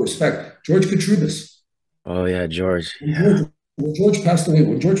with proper respect. George Katrubis. Oh yeah, George. When Yeah. George, when George passed away,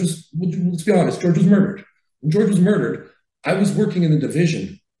 let's be honest, George was murdered. When George was murdered, I was working in the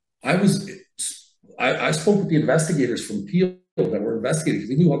division. I was, I spoke with the investigators from Peel that were investigating because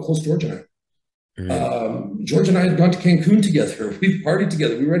they knew how close George and I. Mhm. George and I had gone to Cancun together. We partied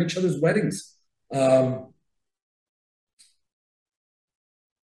together. We were at each other's weddings. I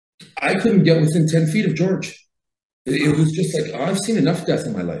couldn't get within 10 feet of George. It was just like, I've seen enough death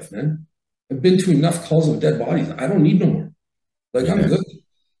in my life, man. I've been to enough calls of dead bodies. I don't need no more. Like, I'm Yeah. good.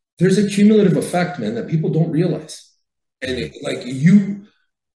 There's a cumulative effect, man, that people don't realize. And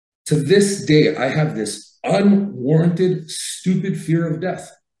to this day, I have this unwarranted, stupid fear of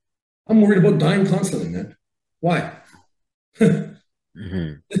death. I'm worried about dying constantly, man. Why?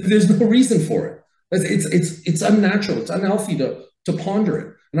 Mhm. There's no reason for it. It's unnatural. It's unhealthy to ponder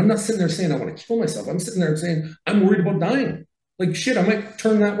it. And I'm not sitting there saying I want to kill myself. I'm sitting there saying I'm worried about dying. Like shit, I might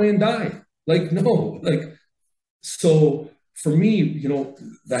turn that way and die. Like no, like so for me,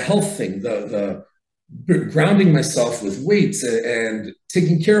 the health thing, the grounding myself with weights and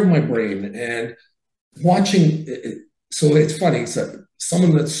taking care of my brain and watching. So it's funny. So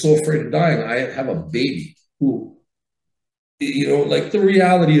someone that's so afraid of dying, I have a baby who like the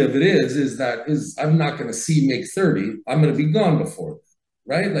reality of it is I'm not going to see make 30. I'm going to be gone before,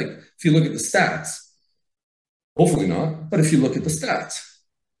 right? Like if you look at the stats, hopefully not, but if you look at the stats,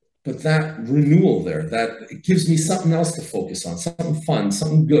 but that renewal there, that it gives me something else to focus on, something fun,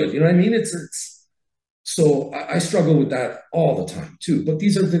 something good. You know what I mean? It's so I struggle with that all the time too. But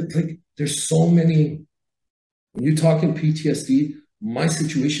these are there's so many. When you're talking PTSD, my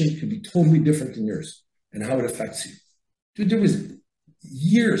situation could be totally different than yours and how it affects you. Dude, there was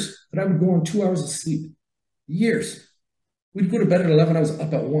years that I would go on 2 hours of sleep. Years. We'd go to bed at 11. I was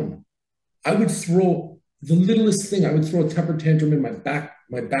up at 1. I would throw the littlest thing. I would throw a temper tantrum in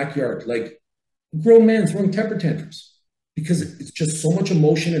my backyard, like a grown man throwing temper tantrums because it's just so much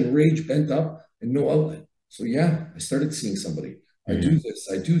emotion and rage bent up and no outlet. So yeah, I started seeing somebody. I do Mhm. this.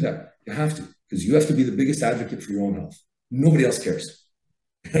 I do that. You have to because you have to be the biggest advocate for your own health. Nobody else cares.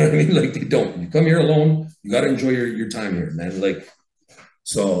 You know what I mean? Like they don't. You come here alone. You got to enjoy your time here, man. Like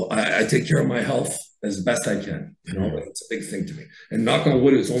so, I take care of my health as best I can. Mhm. It's a big thing to me. And knock on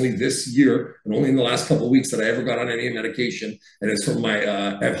wood, it's only this year and only in the last couple of weeks that I ever got on any medication, and it's for my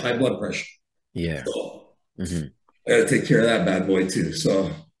I have high blood pressure. Yeah. So Mhm. I got to take care of that bad boy too.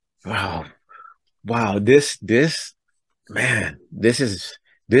 So Wow. Wow. This man,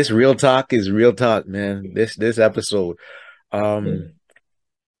 this real talk is real talk, man. This episode. Um,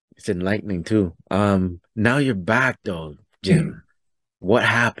 it's enlightening too. Now you're back though, Jim. What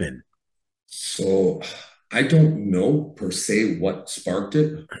happened? So I don't know per se what sparked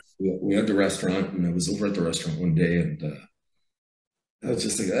it. We had the restaurant, and I was over at the restaurant one day, and I was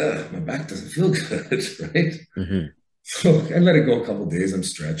just like, my back doesn't feel good, right? Hmm. So I let it go a couple of days. I'm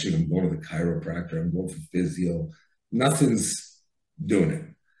stretching. I'm going to the chiropractor. I'm going for physio. Nothing's doing it.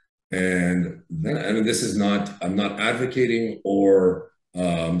 And then, I mean, this is not, I'm not advocating or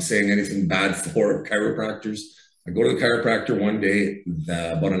saying anything bad for chiropractors. I go to the chiropractor one day,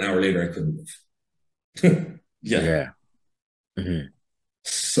 about an hour later, I couldn't move. Yeah. Yeah. Hmm.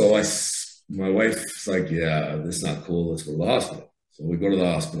 So my wife's like, yeah, this is not cool. Let's go to the hospital. So we go to the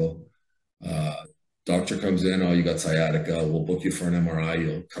hospital. Uh, Doctor comes in. Oh, you got sciatica. We'll book you for an MRI.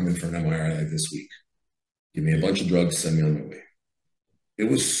 You'll come in for an MRI this week. Give me a bunch of drugs. Send me on my way. It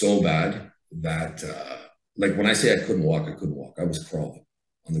was so bad that, like when I say I couldn't walk, I couldn't walk. I was crawling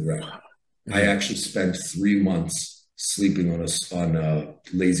on the ground. I Hmm. actually spent 3 months sleeping on a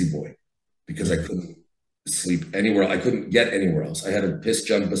lazy boy because I couldn't sleep anywhere. I couldn't get anywhere else. I had a piss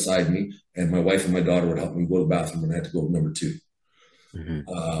jug beside me, and my wife and my daughter would help me go to the bathroom when I had to go to number two. Hmm.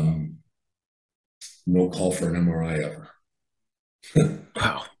 Um, no call for an MRI ever.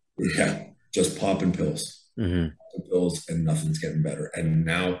 Wow. Yeah, just popping pills, Hmm. pills, and nothing's getting better. And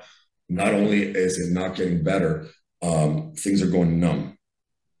now, not only is it not getting better, things are going numb.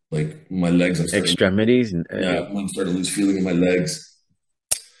 Like my legs, I'm starting. Extremities and Yeah, I'm starting to lose feeling in my legs.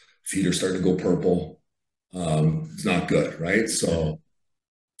 Feet are starting to go purple. It's not good, right? mhm. So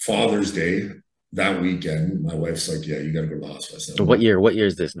Father's Day that weekend, my wife's like, "Yeah, you got to go to the hospital." I said, So "No." what year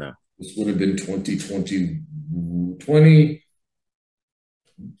is this now? This would have been 2020, 20,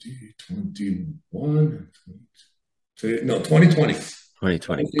 2021, no, 2020. 2020.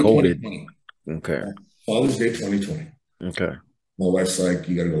 Father's Day COVID. 2020. Okay. Father's Day 2020. Okay. My wife's like,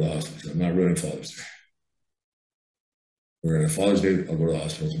 "You got to go to the hospital." I said, "I'm not ruining Father's Day. We're going to Father's Day. I'll go to the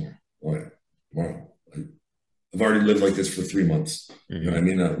hospital tomorrow." All right, tomorrow. I've already lived like this for 3 months. You know what I Hmm.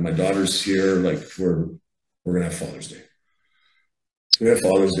 mean? My daughter's here. Like we're gonna have Father's Day. So we have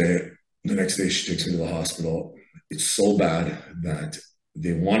Father's Day. The next day, she takes me to the hospital. It's so bad that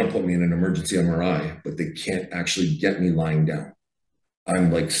they want to put me in an emergency MRI, but they can't actually get me lying down.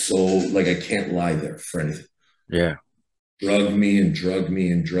 I'm like so like I can't lie there for anything. Yeah. Drug me and drug me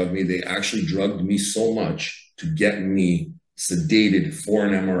and drug me. They actually drugged me so much to get me sedated for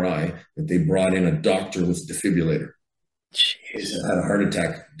an MRI that they brought in a doctor with a defibrillator. I Jeez. had a heart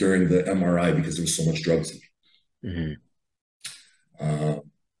attack during the MRI because there was so much drugs in me. Hmm. Uh,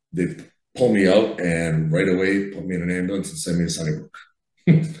 they pulled me out and right away put me in an ambulance and sent me to Sunnybrook.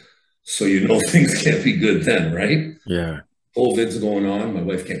 So you know things can't be good then, right? Yeah. COVID's going on. My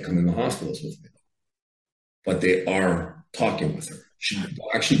wife can't come in the hospitals with me, but they are talking with her. She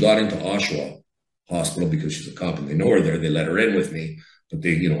actually got into Oshawa Hospital because she's a cop and they know her there. They let her in with me, but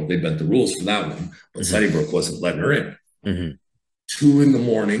they bent the rules for that one. But Hmm. Sunnybrook wasn't letting her in. Hmm. 2 in the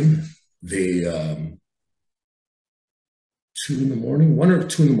morning, they 2 in the morning, 1 or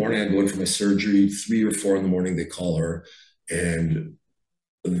 2 in the morning, I go in for my surgery. 3 or 4 in the morning, they call her, and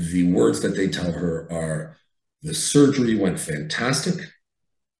the words that they tell her are, "The surgery went fantastic.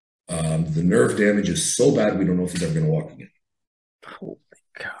 The nerve damage is so bad we don't know if he's ever going to walk again. Holy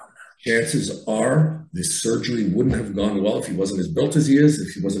cow. Chances are this surgery wouldn't have gone well if he wasn't as built as he is,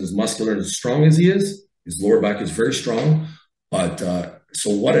 if he wasn't as muscular and as strong as he is. His lower back is very strong, but so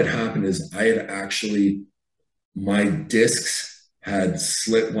what had happened is I had actually my discs had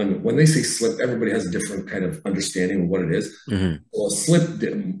slipped. When they say slipped, everybody has a different kind of understanding of what it is. Hmm. Well, a slip,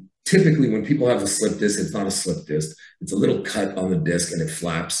 typically when people have a slip disc, it's not a slip disc. It's a little cut on the disc and it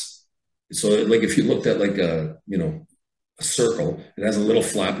flaps. So like if you looked at like a circle, it has a little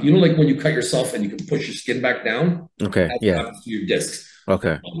flap. You know, like when you cut yourself and you can push your skin back down, Okay. that's what Yeah. happens to your discs.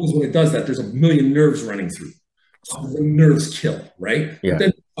 Okay. When it does that, there's a million nerves running through. So Oh, the nerves kill, right? But yeah. then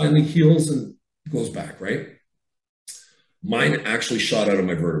it finally heals and goes back, right? Mine actually shot out of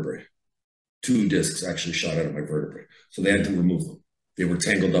my vertebrae. Two discs actually shot out of my vertebrae. So they had to Hmm. remove them. They were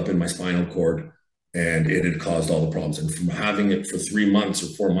tangled up in my spinal cord and it had caused all the problems. And from having it for 3 months or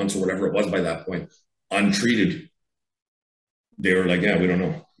 4 months or whatever it was by that point, untreated, they were like, yeah, we don't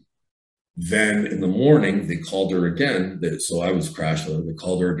know. Then in the morning, they called her again. So I was crashed. They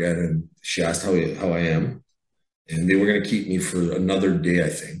called her again and she asked how I am. And they were going to keep me for another day, I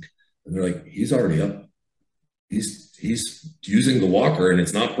think. And they're like, he's already up. He's using the walker and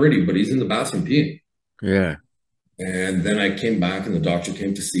it's not pretty, but he's in the bathroom peeing. Yeah. And then I came back and the doctor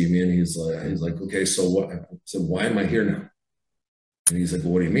came to see me and he's like, okay, so what? I said, why am I here now? And he's like,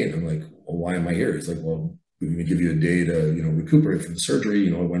 well, what do you mean? I'm like, well, why am I here? He's like, well, we're going to give you a day to, recuperate from the surgery.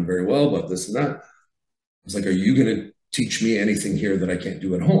 It went very well, but this and that. I was like, are you going to teach me anything here that I can't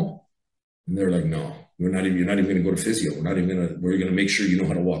do at home. And they're like, no, you're not even going to go to physio. We're going to make sure you know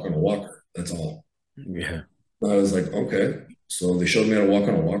how to walk on a walker. That's all. Yeah. I was like, okay. So they showed me how to walk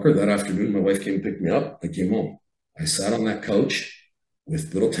on a walker. That afternoon, my wife came and picked me up. I came home. I sat on that couch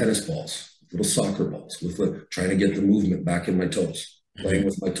with little tennis balls, little soccer balls, trying to get the movement back in my toes, playing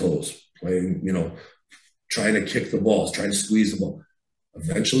with my toes, playing, trying to kick the balls, trying to squeeze the ball.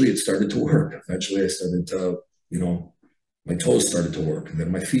 Eventually, it started to work. Eventually, I started to, my toes started to work. And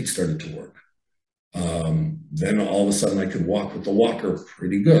then my feet started to work. Then all of a sudden, I could walk with the walker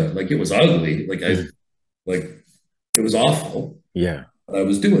pretty good. Like, it was ugly. It was awful. Yeah. But I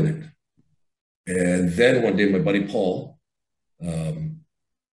was doing it. And then one day, my buddy Paul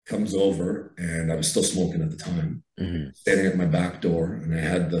comes over, and I was still smoking at the time, standing at my back door, and I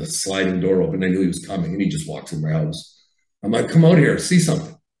had the sliding door open. I knew he was coming, and he just walks in my house. I'm like, come out here, see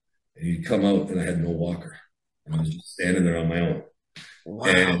something. And he'd come out, and I had no walker. And I was just standing there on my own. Wow.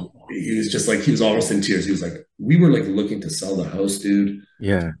 And he was just like, he was almost in tears. He was like, we were like looking to sell the house, dude.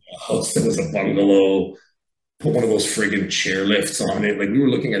 Yeah. A house that was a bungalow, put one of those friggin' chair lifts on it. Like, we were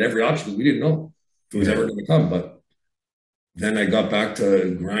looking at every option. We didn't know if it was ever going to come. But then I got back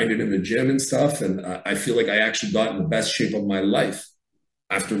to grinding in the gym and stuff. And I feel like I actually got in the best shape of my life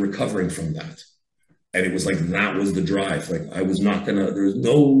after recovering from that. And it was like, that was the drive. Like, I was not going to, there was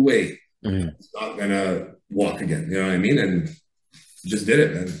no way I was not going to walk again. You know what I mean? And just did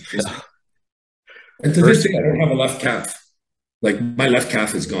it, man. And to this day, I don't have a left calf. Like, my left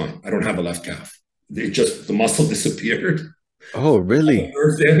calf is gone. I don't have a left calf. The muscle disappeared. Oh, really?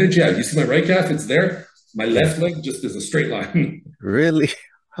 Nerve damage. Yeah. You see my right calf? It's there. My left leg just is a straight line. Really?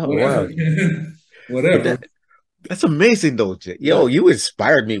 Oh, Whatever, wow. Whatever. That's amazing, though. Yo, you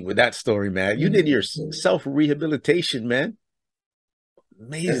inspired me with that story, man. You did your self-rehabilitation, man.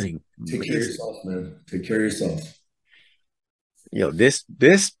 Amazing. Take care of yourself, man. Take care of yourself. Yo, this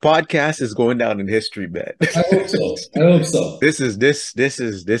podcast is going down in history, man. I hope so. I hope so. This is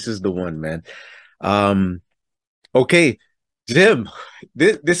the one, man. Okay, Jim,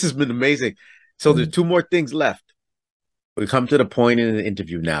 this has been amazing. So there's two more things left. We come to the point in the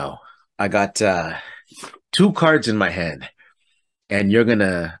interview now. I got two cards in my hand, and you're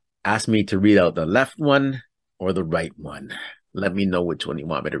gonna ask me to read out the left one or the right one. Let me know which one you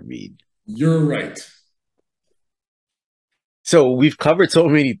want me to read. You're right. So we've covered so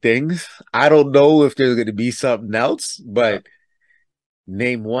many things. I don't know if there's going to be something else, but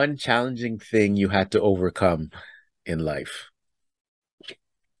name one challenging thing you had to overcome in life.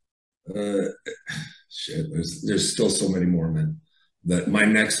 Shit, there's still so many more, man. My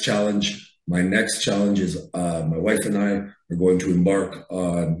next challenge is my wife and I are going to embark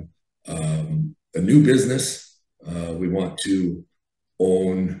on a new business. We want to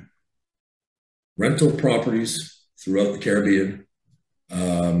own rental properties throughout the Caribbean,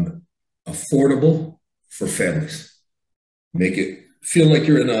 affordable for families. Make it feel like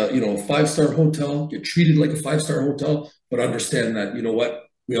you're in a 5-star hotel. Get treated like a 5-star hotel, but understand that, you know what,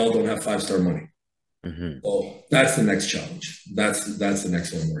 we all don't have 5-star money. So that's the next challenge. That's the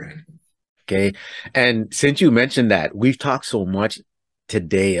next one we're in. Okay, and since you mentioned that, we've talked so much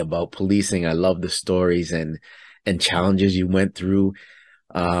today about policing. I love the stories and challenges you went through.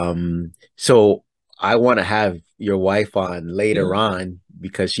 So I want to have your wife on later on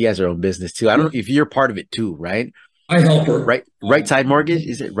because she has her own business too. I don't know if you're part of it too, right? I help her. Right side mortgage?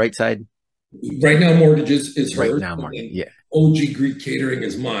 Is it right side? Right Now Mortgages is hers. Right Now Mortgage, yeah. OG Greek Catering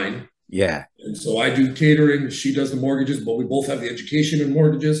is mine. Yeah. And so I do catering, she does the mortgages, but we both have the education in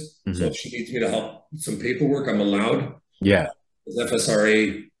mortgages. So if she needs me to help with some paperwork, I'm allowed. Yeah. Because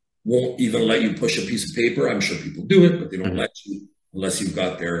FSRA won't even let you push a piece of paper. I'm sure people do it, but they don't let you unless you've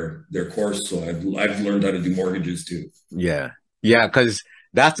got their course. So I've learned how to do mortgages too. Yeah. Yeah, because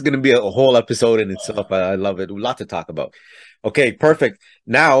that's going to be a whole episode in itself. I love it. A lot to talk about. Okay, perfect.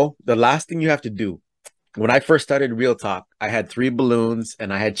 Now, the last thing you have to do. When I first started Real Talk, I had 3 balloons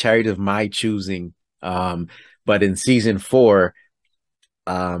and I had charity of my choosing. But in season 4,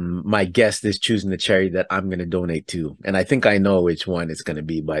 my guest is choosing the charity that I'm going to donate to. And I think I know which one it's going to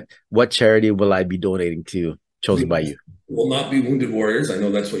be, but what charity will I be donating to, chosen by you? Will not be Wounded Warriors. I know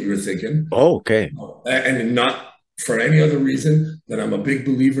that's what you were thinking. Oh, okay. And not for any other reason than I'm a big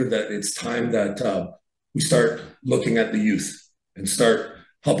believer that it's time that we start looking at the youth and start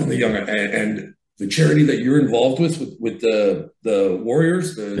helping the younger. And the charity that you're involved with the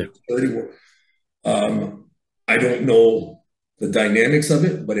Warriors, the charity, I don't know the dynamics of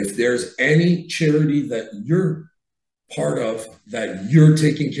it, but if there's any charity that you're part of that you're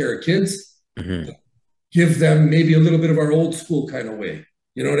taking care of kids, give them maybe a little bit of our old school kind of way.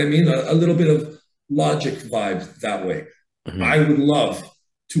 You know what I mean? A little bit of Logic vibes that way. Mhm. I would love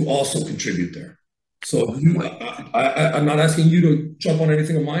to also contribute there. So Oh you, my I'm not asking you to jump on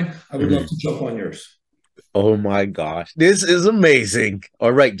anything of mine. I would love Mhm. to jump on yours. Oh my gosh. This is amazing.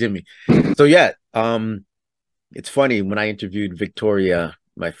 All right, Jimmy. So yeah, it's funny when I interviewed Victoria,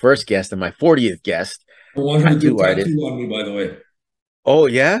 my first guest and my 40th guest, I want her to do a tattoo artist. tattoo on me, by the way. Oh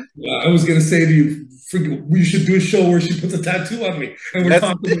yeah? Yeah, I was gonna say to you, we should do a show where she puts a tattoo on me, and we're Let's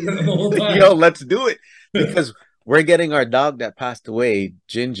talking about it the whole yo, time. let's do it because we're getting our dog that passed away,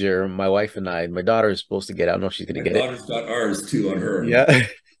 Ginger, my wife and I. My daughter is supposed to get it. I don't know if she's gonna My get it. daughter's got ours too on her. Yeah.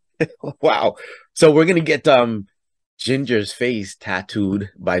 Wow. So we're gonna get Ginger's face tattooed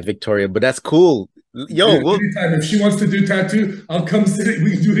by Victoria, but that's cool. Yo, we'll Anytime if she wants to do tattoo, I'll come sit.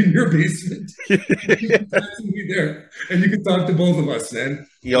 We can do it in your basement. She can tattoo me there, and you can talk to both of us, man.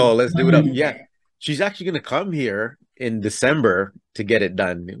 yo, let's do it Happy up. to do Yeah. that. She's actually gonna come here in December to get it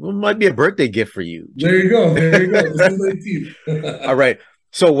done. It might be a birthday gift for you, There Jimmy. you go. There you go. December 18th. All right.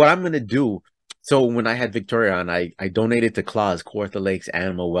 So what I'm gonna do, so when I had Victoria on, I donated to Claus, Kawartha Lakes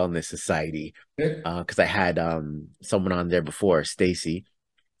Animal Wellness Society, Okay. because I had someone on there before, Stacy.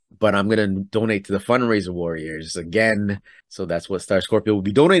 But I'm gonna donate to the Fundraiser Warriors again. So that's what Star Scorpio will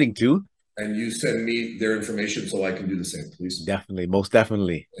be donating to. And you send me their information so I can do the same, please. Definitely, most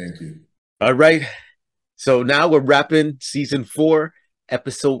definitely. Thank you. All right. So now we're wrapping season 4,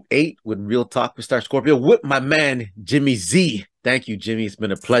 episode 8 with Real Talk with Star Scorpio with my man Jimmy Z. Thank you, Jimmy. It's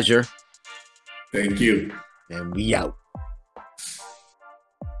been a pleasure. Thank you. And we out.